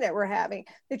conversation that we're having,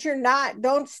 that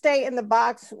don't stay in the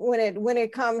box when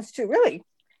it comes to really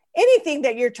anything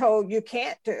that you're told you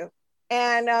can't do.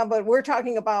 And, but we're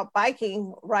talking about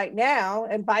biking right now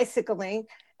and bicycling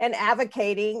and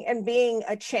advocating and being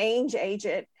a change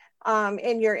agent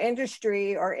in your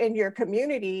industry or in your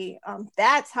community.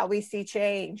 That's how we see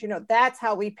change. That's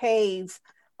how we pave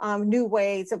new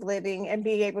ways of living and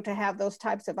be able to have those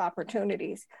types of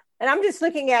opportunities. And I'm just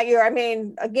looking at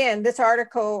again, this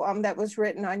article that was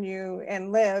written on you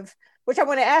and Live, which I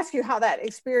want to ask you how that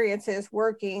experience is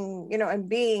working, and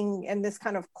being in this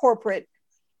kind of corporate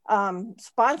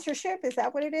sponsorship. Is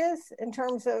that what it is in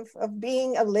terms of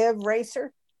being a Live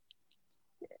racer?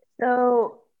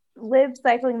 So Live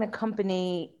Cycling, the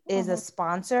company, is a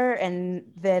sponsor, and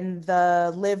then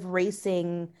the Live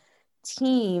Racing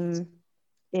team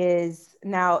it's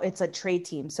a trade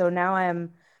team. So now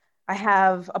I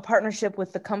have a partnership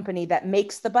with the company that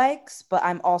makes the bikes, but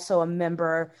I'm also a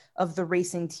member of the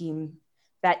racing team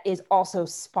that is also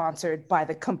sponsored by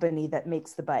the company that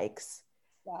makes the bikes.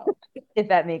 Wow. If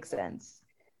that makes sense.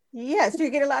 Yes. Do you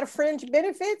get a lot of fringe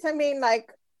benefits?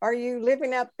 Are you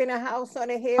living up in a house on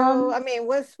a hill?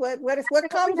 What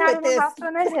comes with this? House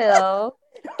on a hill.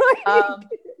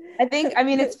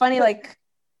 It's funny.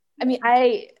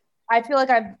 I feel like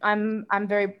I'm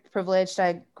very privileged.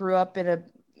 I grew up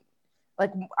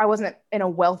I wasn't in a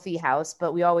wealthy house,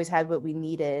 but we always had what we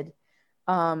needed.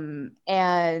 And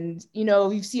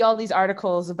you see all these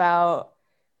articles about,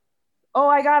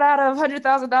 I got out of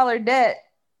 $100,000 debt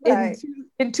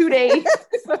in 2 days.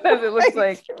 Sometimes it looks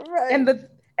like, and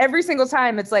every single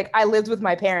time it's like I lived with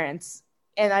my parents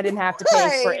and I didn't have to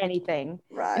pay for anything.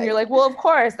 Right. And you're like, well, of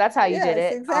course, that's how you did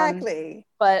it. Exactly.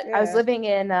 But I was living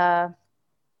in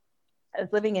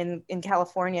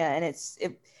California, and it's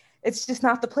just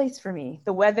not the place for me.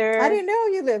 The weather. I didn't know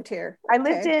you lived here. I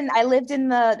lived in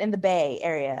the Bay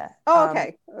Area. Oh,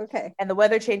 okay. Okay. And the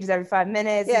weather changes every 5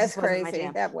 minutes. Yeah, it's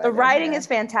crazy. That weather, the riding is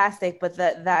fantastic, but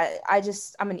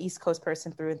I'm an East Coast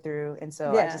person through and through, and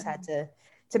so I just had to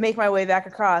make my way back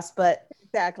across. But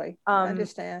exactly, I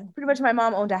understand. Pretty much, my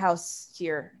mom owned a house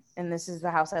here, and this is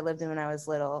the house I lived in when I was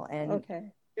little, and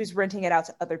she was renting it out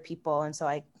to other people, and so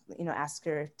I asked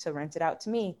her to rent it out to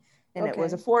me, and it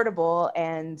was affordable,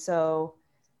 and so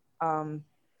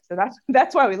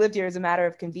that's why we lived here, as a matter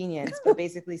of convenience. But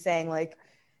basically saying, like,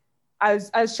 I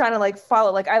was trying to, like,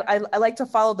 follow, like, I like to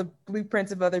follow the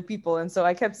blueprints of other people, and so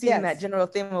I kept seeing that general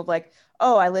theme of, like,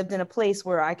 I lived in a place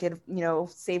where I could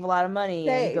save a lot of money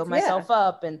and build myself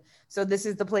up, and so this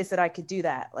is the place that I could do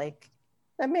that. Like,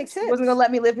 that makes sense. It wasn't gonna let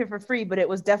me live here for free, but it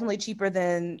was definitely cheaper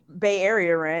than Bay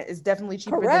Area rent. It's definitely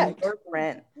cheaper than New York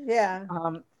rent. Yeah.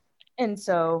 And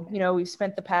so, we've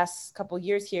spent the past couple of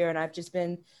years here, and I've just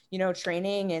been,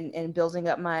 training and building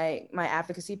up my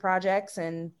advocacy projects,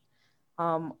 and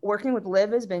working with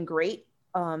Live has been great.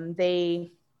 I'm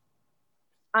a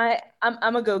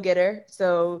go-getter,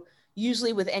 so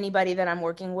usually with anybody that I'm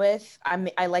working with,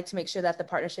 I like to make sure that the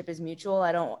partnership is mutual.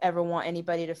 I don't ever want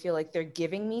anybody to feel like they're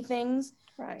giving me things.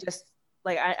 Right. Just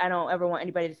like I don't ever want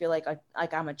anybody to feel like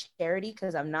I'm a charity,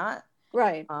 because I'm not.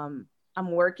 Right.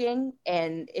 I'm working,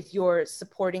 and if you're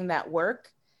supporting that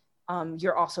work,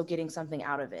 you're also getting something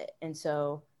out of it. And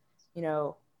so,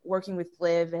 working with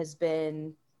Live it's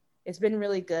been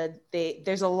really good.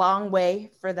 There's a long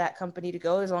way for that company to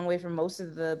go. There's a long way for most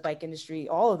of the bike industry,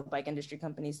 all of the bike industry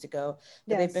companies to go.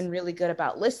 But they've been really good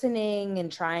about listening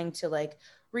and trying to, like,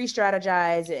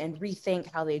 re-strategize and rethink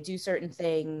how they do certain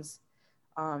things.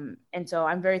 And so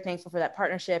I'm very thankful for that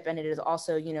partnership. And it is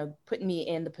also, putting me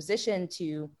in the position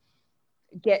to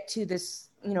get to this,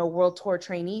 world tour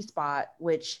trainee spot,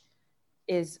 which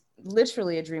is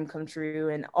literally a dream come true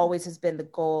and always has been the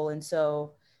goal. And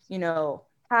so,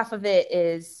 half of it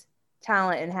is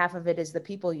talent and half of it is the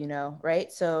people, right?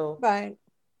 So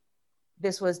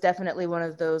this was definitely one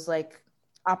of those, like,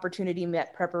 opportunity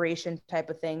met preparation type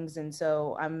of things. And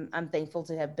so I'm thankful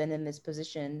to have been in this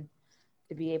position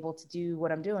to be able to do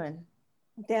what I'm doing.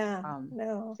 Yeah.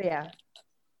 So yeah.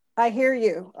 I hear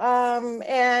you.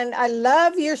 And I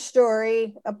love your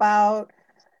story about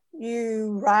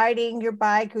you riding your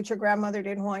bike, which your grandmother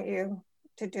didn't want you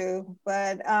to do,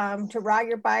 but to ride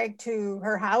your bike to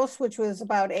her house, which was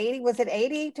about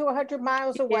 80 to 100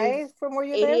 miles away from where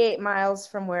you live? 88 miles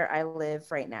from where I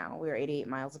live right now. We were 88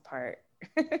 miles apart.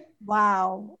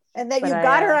 Wow. And then you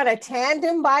got her on a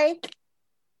tandem bike?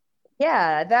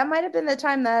 Yeah, that might have been the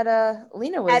time that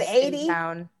Lena was at 80 in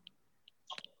town.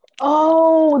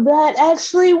 Oh, that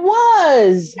actually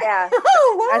was. Yeah.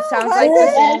 Oh, wow. That sounds It like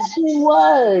actually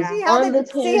was on the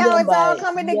see how tandem it's all bike.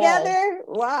 coming Yes, together?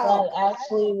 Wow. that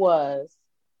actually was.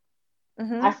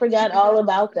 Mhm. I forgot all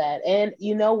about that. And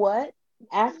you know what?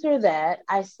 After that,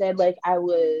 I said, like, I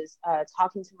was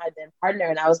talking to my then partner,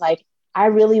 and I was like, I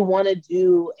really want to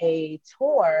do a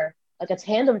tour, like a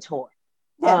tandem tour.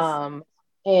 Yes.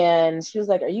 And she was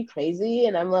like, "Are you crazy?"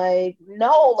 And I'm like,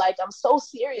 "No, like I'm so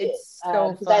serious." It's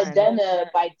so Because fun. I've done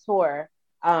a bike tour.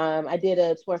 I did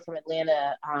a tour from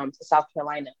Atlanta to South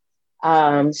Carolina.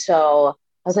 So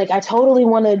I was like, I totally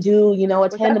want to do, a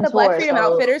Was tandem that the tour. Black Freedom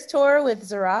Outfitters tour with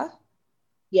Zara?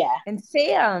 Yeah. And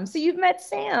Sam. So you've met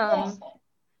Sam.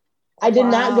 I did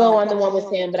not go on the one with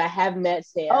Sam, but I have met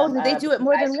Sam. Oh, did they do it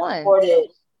more than once?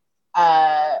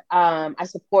 I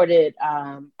supported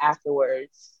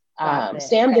afterwards.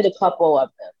 Sam did a couple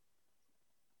of them.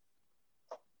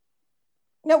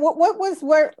 Now,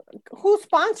 who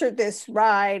sponsored this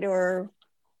ride or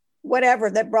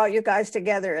whatever that brought you guys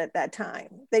together at that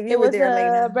time? That you It were was there,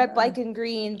 Lena? a Red Bike and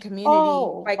Green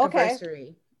community bike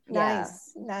anniversary.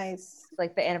 Nice. It's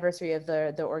like the anniversary of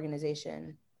the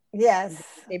organization. Yes.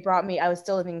 They brought me, I was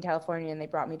still living in California, and they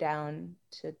brought me down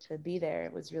to be there.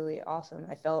 It was really awesome.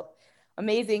 I felt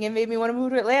amazing. It made me want to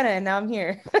move to Atlanta, and now I'm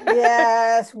here.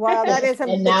 Yes. Wow, that is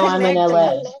and now I'm in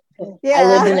LA. Yeah. I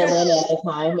lived in Atlanta at the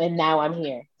time, and now I'm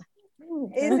here.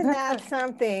 Isn't that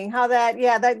something? How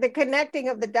the connecting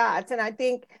of the dots. And I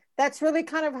think that's really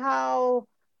kind of how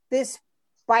this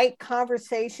bike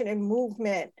conversation and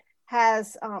movement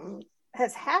has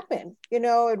happened.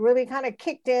 It really kind of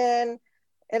kicked in,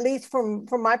 at least from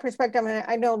my perspective.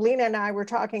 I know Lena and I were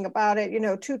talking about it,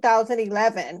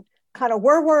 2011, kind of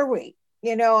where were we?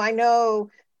 I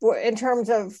know in terms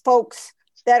of folks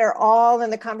that are all in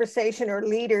the conversation or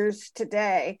leaders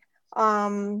today,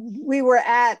 we were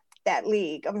at that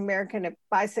League of American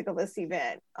Bicyclists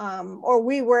event, or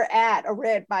we were at a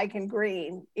Red Bike and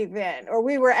Green event, or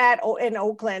we were in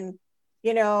Oakland,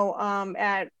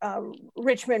 at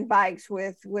Richmond Bikes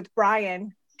with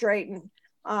Brian Drayton,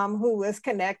 who was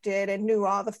connected and knew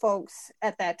all the folks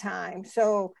at that time.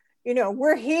 So,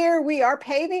 we're here, we are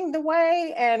paving the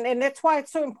way. And that's why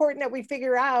it's so important that we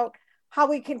figure out how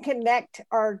we can connect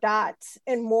our dots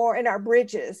and more in our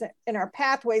bridges and our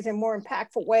pathways in more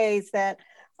impactful ways that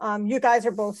you guys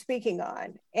are both speaking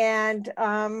on. And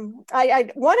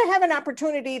I want to have an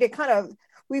opportunity to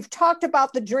we've talked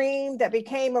about the dream that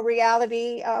became a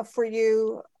reality for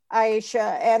you,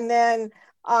 Aisha, and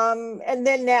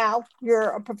then now you're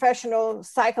a professional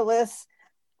cyclist,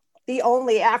 the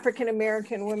only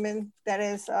African-American woman that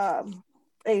is a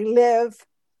live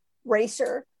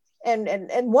racer.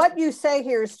 And what you say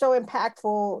here is so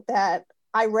impactful, that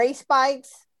I race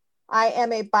bikes. I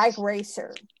am a bike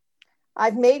racer.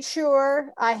 I've made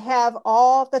sure I have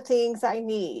all the things I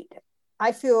need.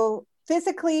 I feel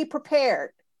physically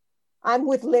prepared. I'm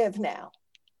with Live now.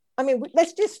 I mean,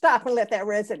 let's just stop and let that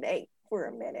resonate for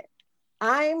a minute.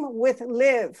 I'm with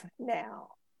Live now.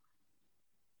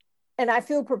 And I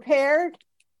feel prepared,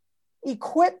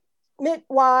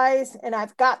 equipment-wise, and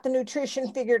I've got the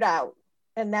nutrition figured out.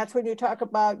 And that's when you talk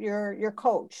about your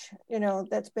coach,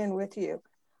 that's been with you.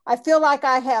 I feel like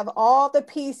I have all the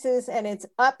pieces, and it's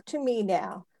up to me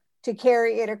now to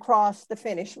carry it across the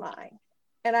finish line.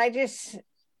 And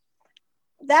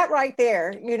that right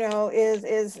there,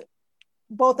 is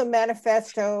both a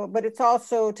manifesto, but it's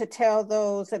also to tell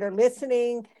those that are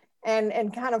listening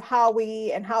and kind of how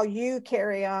you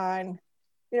carry on,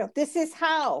 this is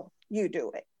how you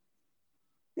do it.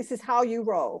 This is how you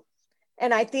roll.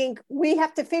 And I think we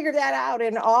have to figure that out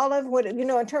in all of what,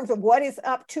 in terms of what is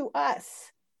up to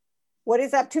us, what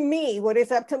is up to me, what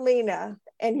is up to Lena.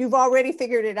 And you've already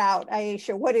figured it out,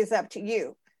 Aisha, what is up to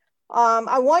you.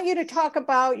 I want you to talk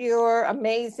about your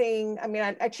amazing,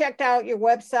 I checked out your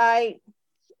website.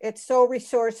 It's so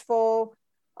resourceful,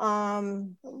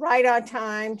 right on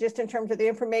time, just in terms of the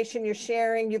information you're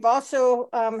sharing. You've also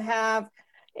have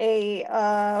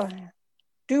a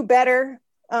Do Better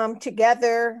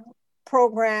Together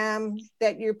program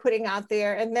that you're putting out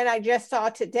there. And then I just saw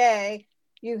today,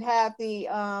 you have the,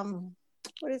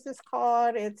 what is this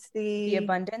called? It's the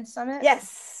Abundance Summit.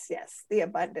 Yes, the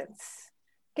Abundance.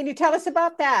 Can you tell us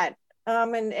about that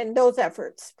and those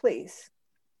efforts, please?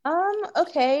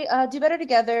 Okay. Do Better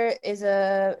Together is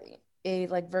a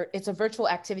it's a virtual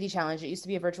activity challenge. It used to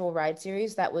be a virtual ride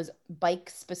series that was bike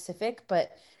specific,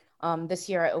 but this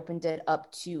year I opened it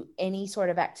up to any sort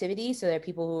of activity. So there are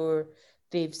people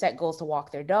they've set goals to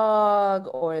walk their dog,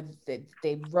 or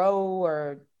they row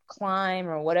or climb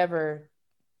or whatever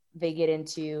they get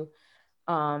into.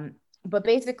 But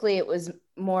basically it was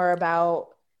more about,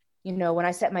 when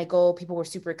I set my goal, people were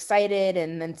super excited,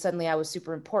 and then suddenly I was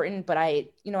super important. But I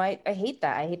hate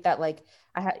that. I hate that. Like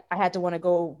I had to want to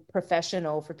go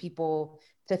professional for people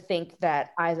to think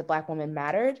that I, as a Black woman,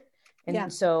 mattered.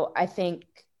 And so I think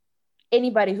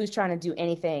anybody who's trying to do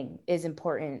anything is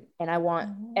important. And I want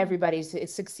everybody to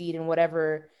succeed in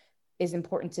whatever is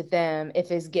important to them.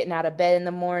 If it's getting out of bed in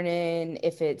the morning,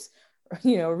 if it's,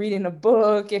 reading a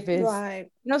book, if it's,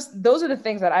 those are the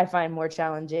things that I find more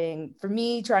challenging. For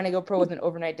me, trying to go pro with an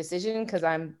overnight decision, because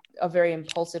I'm a very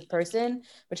impulsive person,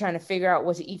 but trying to figure out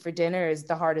what to eat for dinner is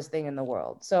the hardest thing in the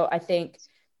world. So I think,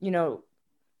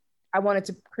 I wanted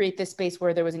to create this space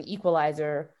where there was an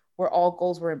equalizer, where all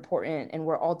goals were important and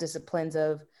where all disciplines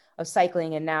of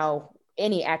cycling and now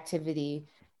any activity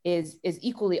is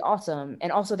equally awesome.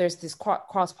 And also there's this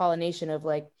cross-pollination of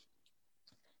like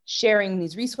sharing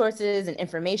these resources and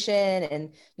information.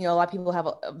 And, a lot of people have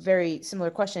a very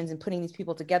similar questions, and putting these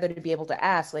people together to be able to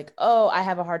ask like, oh, I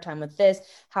have a hard time with this.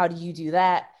 How do you do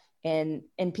that? And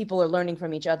people are learning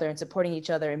from each other and supporting each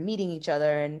other and meeting each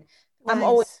other. And I'm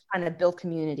always trying to build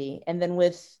community. And then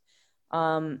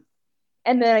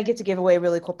and then I get to give away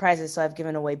really cool prizes. So I've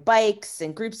given away bikes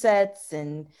and group sets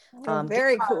and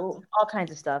very cool, all kinds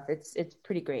of stuff. It's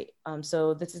pretty great.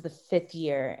 So this is the 5th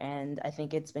year, and I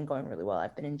think it's been going really well.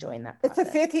 I've been enjoying that process.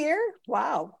 It's the 5th year?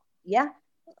 Wow. Yeah.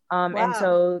 Wow. And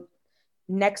so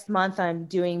next month I'm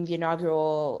doing the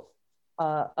inaugural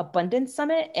Abundance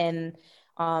Summit. And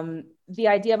the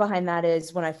idea behind that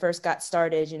is, when I first got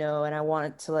started, and I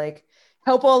wanted to like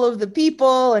help all of the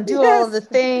people and do all of the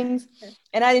things.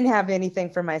 And I didn't have anything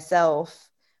for myself.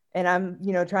 And I'm,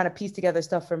 trying to piece together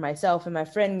stuff for myself. And my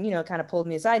friend, kind of pulled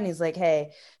me aside, and he's like,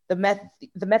 hey, the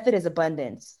method is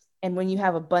abundance. And when you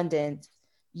have abundance,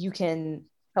 you can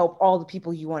help all the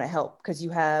people you want to help, because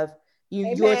you're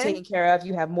taken care of,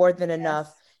 you have more than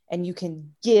enough, and you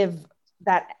can give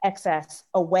that excess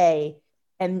away,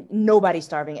 and nobody's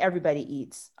starving, everybody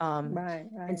eats. Right.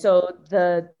 And so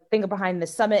the thing behind the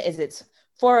summit is it's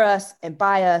for us and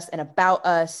by us and about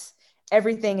us.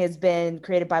 Everything has been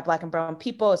created by Black and brown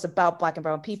people. It's about Black and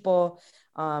brown people.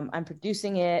 I'm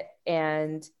producing it,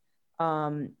 and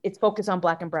it's focused on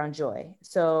Black and brown joy.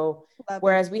 So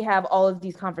whereas we have all of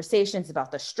these conversations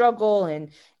about the struggle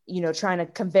and, trying to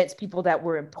convince people that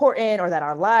we're important or that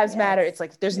our lives matter, it's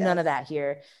like, there's none of that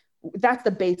here. That's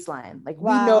the baseline. Like,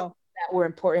 we know that we're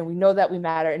important. We know that we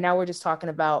matter. And now we're just talking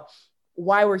about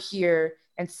why we're here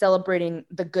and celebrating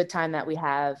the good time that we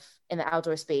have in the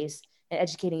outdoor space, and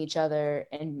educating each other,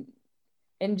 and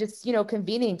just,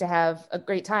 convening to have a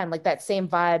great time. Like that same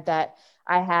vibe that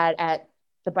I had at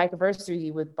the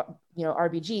Bikeversary with,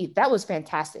 RBG, that was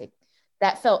fantastic.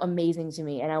 That felt amazing to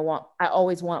me. And I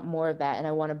always want more of that. And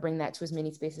I want to bring that to as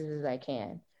many spaces as I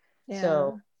can. Yeah.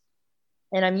 So,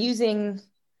 and I'm using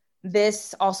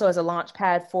this also as a launch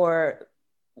pad for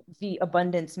the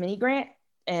Abundance mini grant.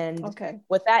 And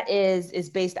what that is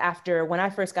based after when I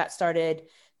first got started.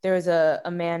 There was a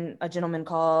gentleman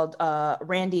called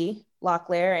Randy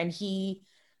Locklear, and he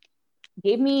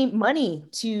gave me money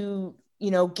to,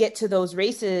 get to those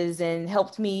races, and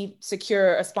helped me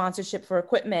secure a sponsorship for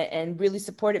equipment, and really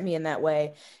supported me in that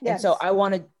way. Yes. And so I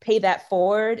want to pay that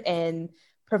forward and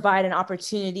provide an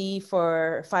opportunity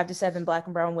for 5 to 7 Black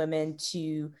and brown women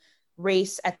to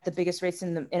race at the biggest race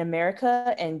in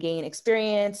America, and gain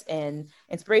experience and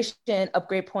inspiration,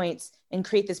 upgrade points, and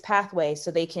create this pathway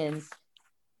so they can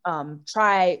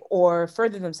try or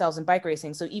further themselves in bike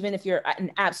racing. So even if you're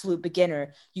an absolute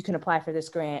beginner, you can apply for this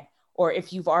grant. Or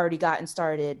if you've already gotten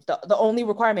started, the only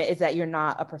requirement is that you're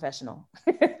not a professional.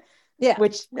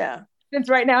 Which since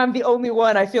right now I'm the only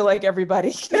one, I feel like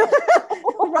everybody.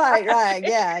 Right.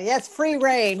 Yeah. It's free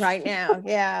reign right now.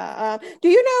 Yeah. Do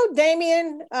you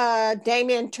know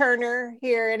Damian Turner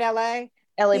here in LA?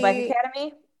 Bike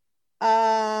Academy?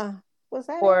 Was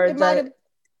that or it?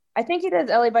 I think he does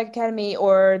LA Bike Academy,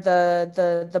 or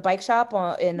the bike shop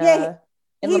in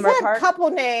he's Leimert had Park. A couple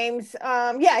names.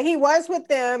 He was with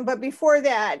them, but before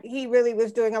that, he really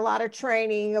was doing a lot of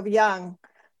training of young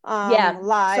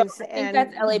lives. So I think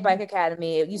that's LA Bike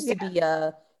Academy. It used to be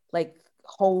like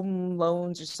home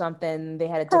loans or something. They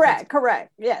had a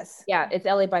correct. Yes. Yeah, it's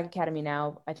LA Bike Academy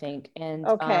now, I think. And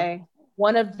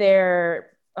one of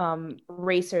their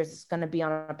racers is going to be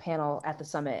on a panel at the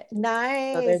summit.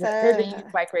 Nice. So there's a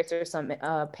youth bike racer summit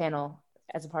panel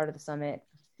as a part of the summit.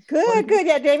 Good.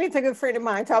 Yeah, David's a good friend of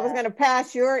mine. So I was going to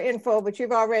pass your info, but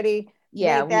you've already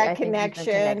made that I connection. think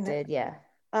we've been connected. Yeah.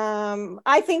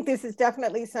 I think this is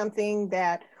definitely something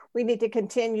that we need to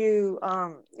continue,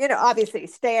 obviously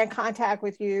stay in contact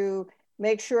with you,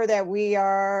 make sure that we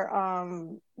are,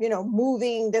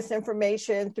 moving this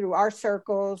information through our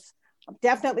circles.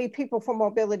 Definitely people for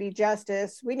mobility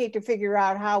justice. We need to figure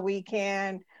out how we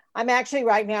can. I'm actually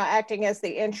right now acting as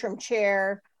the interim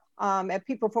chair at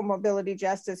People for Mobility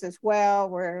Justice as well,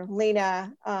 where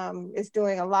Lena is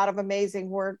doing a lot of amazing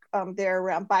work there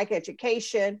around bike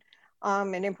education.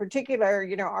 And in particular,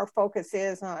 our focus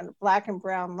is on Black and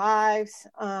Brown lives.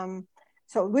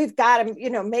 So we've got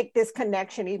to, make this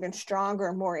connection even stronger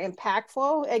and more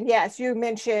impactful. And yes, you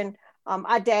mentioned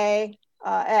Ade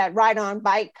at Ride On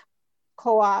Bike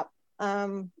Co-op.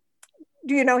 Do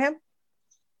you know him?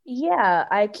 Yeah,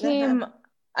 I came.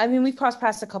 I mean, we've crossed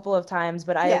paths a couple of times,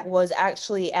 but I was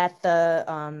actually at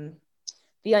the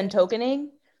untokening.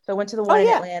 So I went to the one in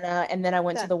Atlanta, and then I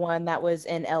went to the one that was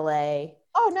in LA.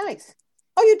 Oh, nice.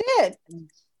 Oh, you did?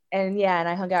 And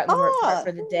I hung out in the merch part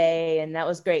for the day, and that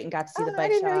was great, and got to see the bike shop. I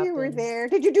didn't know you were there.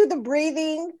 Did you do the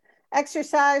breathing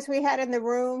exercise we had in the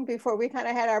room before we kind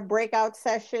of had our breakout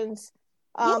sessions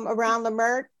around the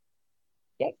merch?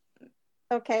 Yep.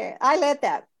 Okay, I led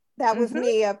that. That was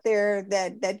me up there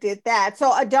that did that.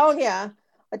 So Adonia,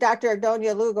 Dr.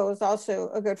 Adonia Lugo is also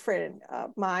a good friend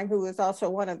of mine, who is also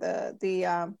one of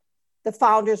the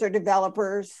founders or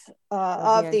developers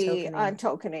of the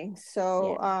untokening.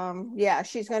 So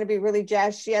she's going to be really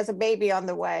jazzed. She has a baby on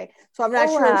the way, so I'm not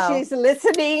sure if she's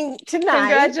listening tonight.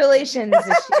 Congratulations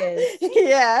if she is.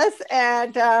 Yes,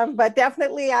 and but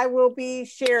definitely I will be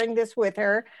sharing this with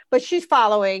her. But she's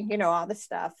following, all the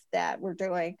stuff that we're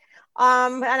doing.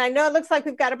 And I know it looks like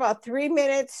we've got about 3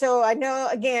 minutes. So I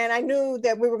knew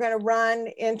that we were going to run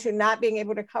into not being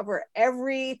able to cover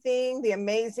everything, the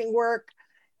amazing work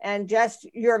and just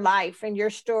your life and your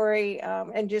story,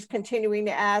 and just continuing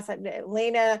to ask.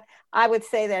 Lena, I would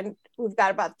say that we've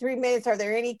got about 3 minutes. Are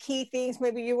there any key things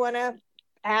maybe you want to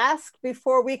ask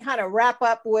before we kind of wrap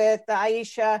up with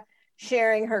Aisha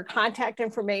sharing her contact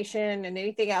information and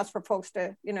anything else for folks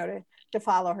to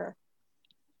follow her?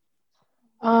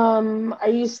 Are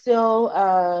you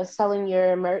still selling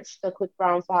your merch, the Quick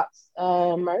Brown Fox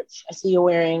merch? I see you're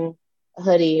wearing a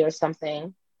hoodie or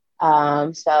something.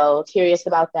 So curious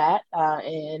about that,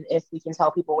 and if we can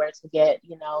tell people where to get,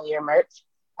 your merch,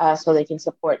 so they can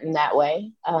support in that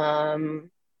way. So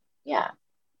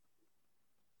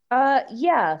I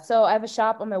have a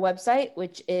shop on my website,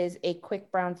 which is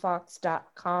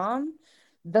aquickbrownfox.com.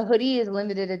 The hoodie is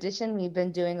limited edition. We've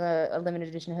been doing a limited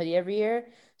edition hoodie every year.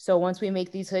 So once we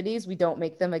make these hoodies, we don't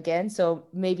make them again. So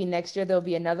maybe next year there'll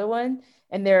be another one,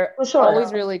 and they're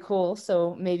always really cool.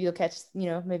 So maybe you'll catch,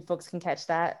 maybe folks can catch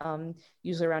that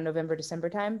usually around November, December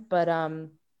time. But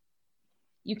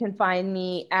you can find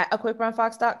me at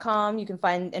aquickbrownfox.com. You can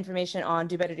find information on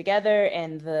Do Better Together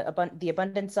and the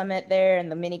Abundance Summit there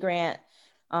and the mini grant.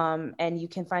 And you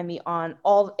can find me in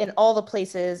all the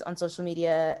places on social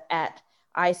media at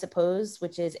I Suppose,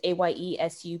 which is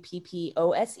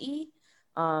AYESUPPOSE.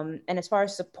 And as far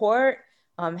as support,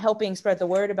 helping spread the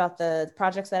word about the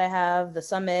projects that I have, the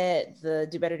summit, the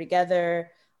Do Better Together,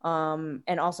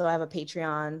 and also I have a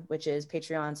Patreon, which is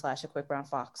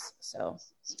Patreon/aquickbrownfox. So,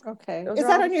 okay, is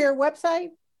that on your website,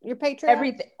 your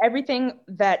Patreon? Everything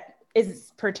that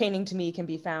is pertaining to me can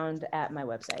be found at my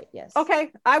website. Yes. Okay,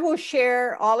 I will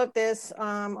share all of this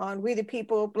on We the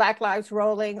People, Black Lives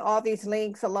Rolling, all these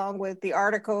links along with the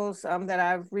articles that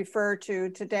I've referred to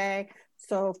today,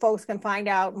 so folks can find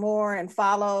out more and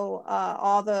follow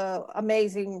all the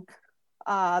amazing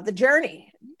the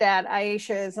journey that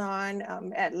Aisha is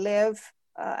on at Live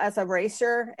as a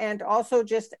racer, and also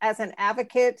just as an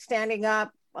advocate, standing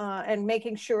up and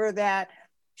making sure that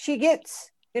she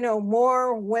gets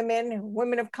more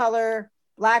women of color,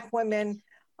 Black women,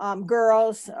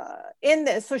 girls in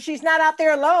this. So she's not out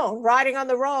there alone, rolling on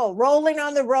the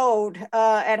road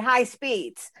at high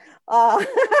speeds.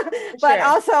 But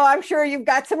also, I'm sure you've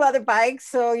got some other bikes,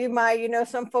 so you might,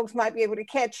 some folks might be able to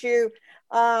catch you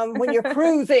when you're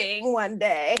cruising one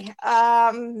day.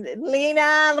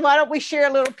 Lena, why don't we share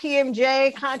a little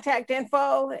PMJ contact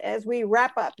info as we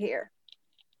wrap up here?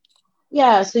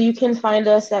 Yeah, so you can find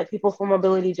us at People for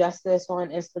Mobility Justice on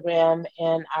Instagram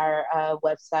and our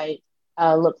website.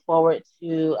 Look forward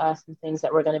to some things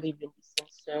that we're going to be releasing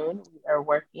soon. We are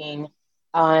working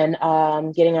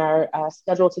on getting our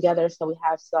schedule together. So we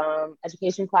have some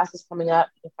education classes coming up.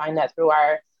 You can find that through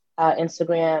our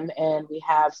Instagram, and we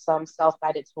have some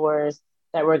self-guided tours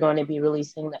that we're going to be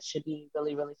releasing that should be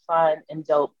really, really fun and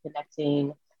dope,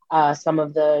 connecting some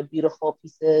of the beautiful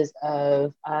pieces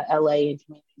of LA and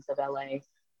communities of LA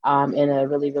in a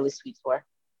really, really sweet tour.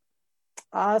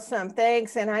 Awesome.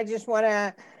 Thanks. And I just want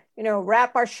to,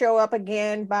 wrap our show up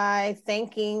again by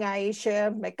thanking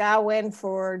Aisha McGowan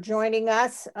for joining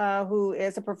us, who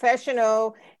is a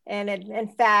professional and in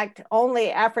fact,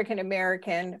 only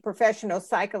African-American professional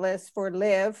cyclist for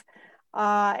LIV.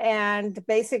 And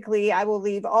basically, I will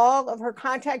leave all of her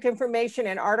contact information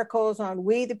and articles on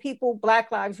We the People,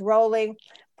 Black Lives Rolling.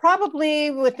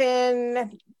 Probably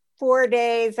within 4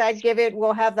 days,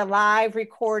 we'll have the live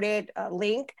recorded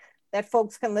link that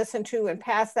folks can listen to and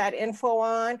pass that info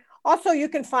on. Also, you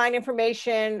can find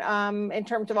information in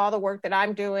terms of all the work that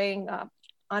I'm doing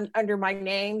under my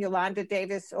name, Yolanda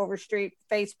Davis Overstreet,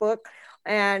 Facebook,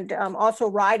 and also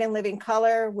Ride and Living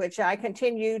Color, which I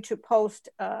continue to post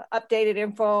updated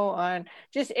info on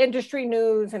just industry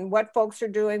news and what folks are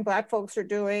doing, Black folks are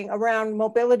doing around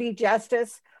mobility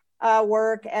justice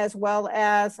work, as well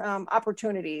as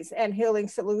opportunities and healing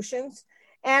solutions.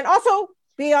 And also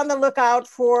be on the lookout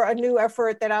for a new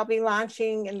effort that I'll be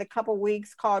launching in the couple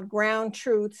weeks called Ground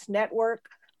Truths Network.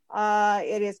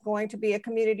 It is going to be a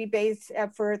community-based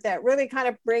effort that really kind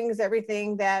of brings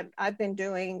everything that I've been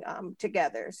doing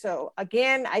together. So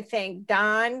again, I thank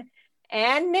Don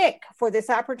and Nick for this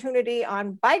opportunity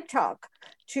on Bike Talk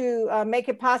to make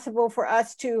it possible for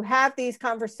us to have these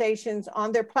conversations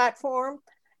on their platform.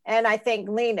 And I thank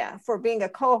Lena for being a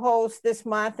co-host this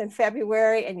month in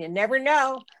February, and you never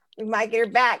know, we might get her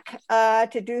back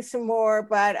to do some more,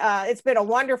 but it's been a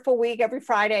wonderful week. Every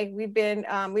Friday,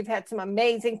 we've had some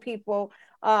amazing people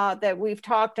that we've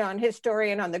talked on,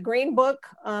 historian on the Green Book,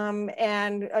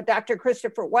 and Dr.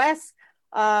 Christopher West,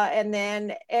 and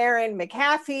then Aaron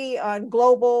McAfee on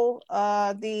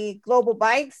the global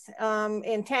bikes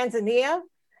in Tanzania.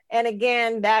 And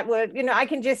again, that would, I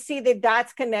can just see the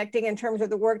dots connecting in terms of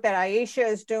the work that Aisha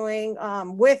is doing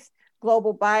with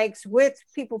Global Bikes, with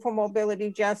People for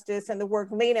Mobility Justice, and the work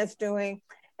Lena's doing,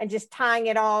 and just tying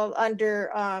it all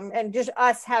under, and just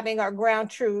us having our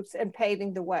ground truths and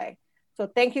paving the way. So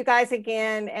thank you guys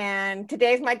again. And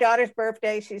today's my daughter's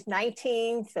birthday. She's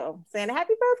 19. So saying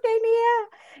happy birthday, Nia.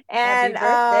 And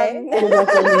happy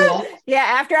birthday. Yeah,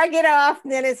 after I get off,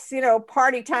 then it's,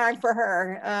 party time for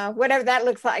her, whatever that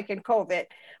looks like in COVID.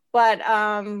 But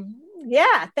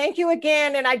yeah, thank you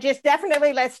again. And I just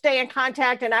definitely, let's stay in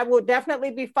contact, and I will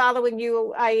definitely be following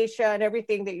you, Aisha, and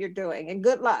everything that you're doing, and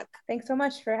good luck. Thanks so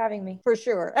much for having me. For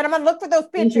sure. And I'm going to look for those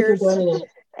pictures.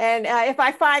 And if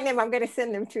I find them, I'm going to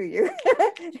send them to you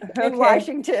in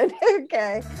Washington.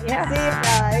 Okay. Yeah. See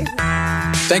you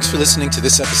guys. Thanks for listening to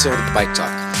this episode of Bike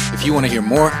Talk. If you want to hear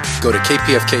more, go to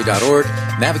kpfk.org,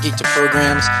 navigate to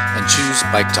programs, and choose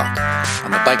Bike Talk.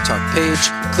 On the Bike Talk page,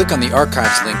 click on the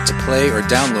archives link to play or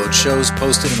download shows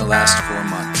posted in the last 4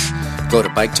 months. Go to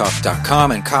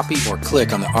biketalk.com and copy or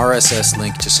click on the RSS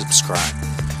link to subscribe.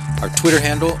 Our Twitter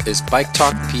handle is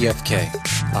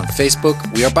BikeTalkPFK. On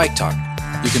Facebook, we are Bike Talk.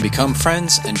 You can become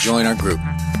friends and join our group.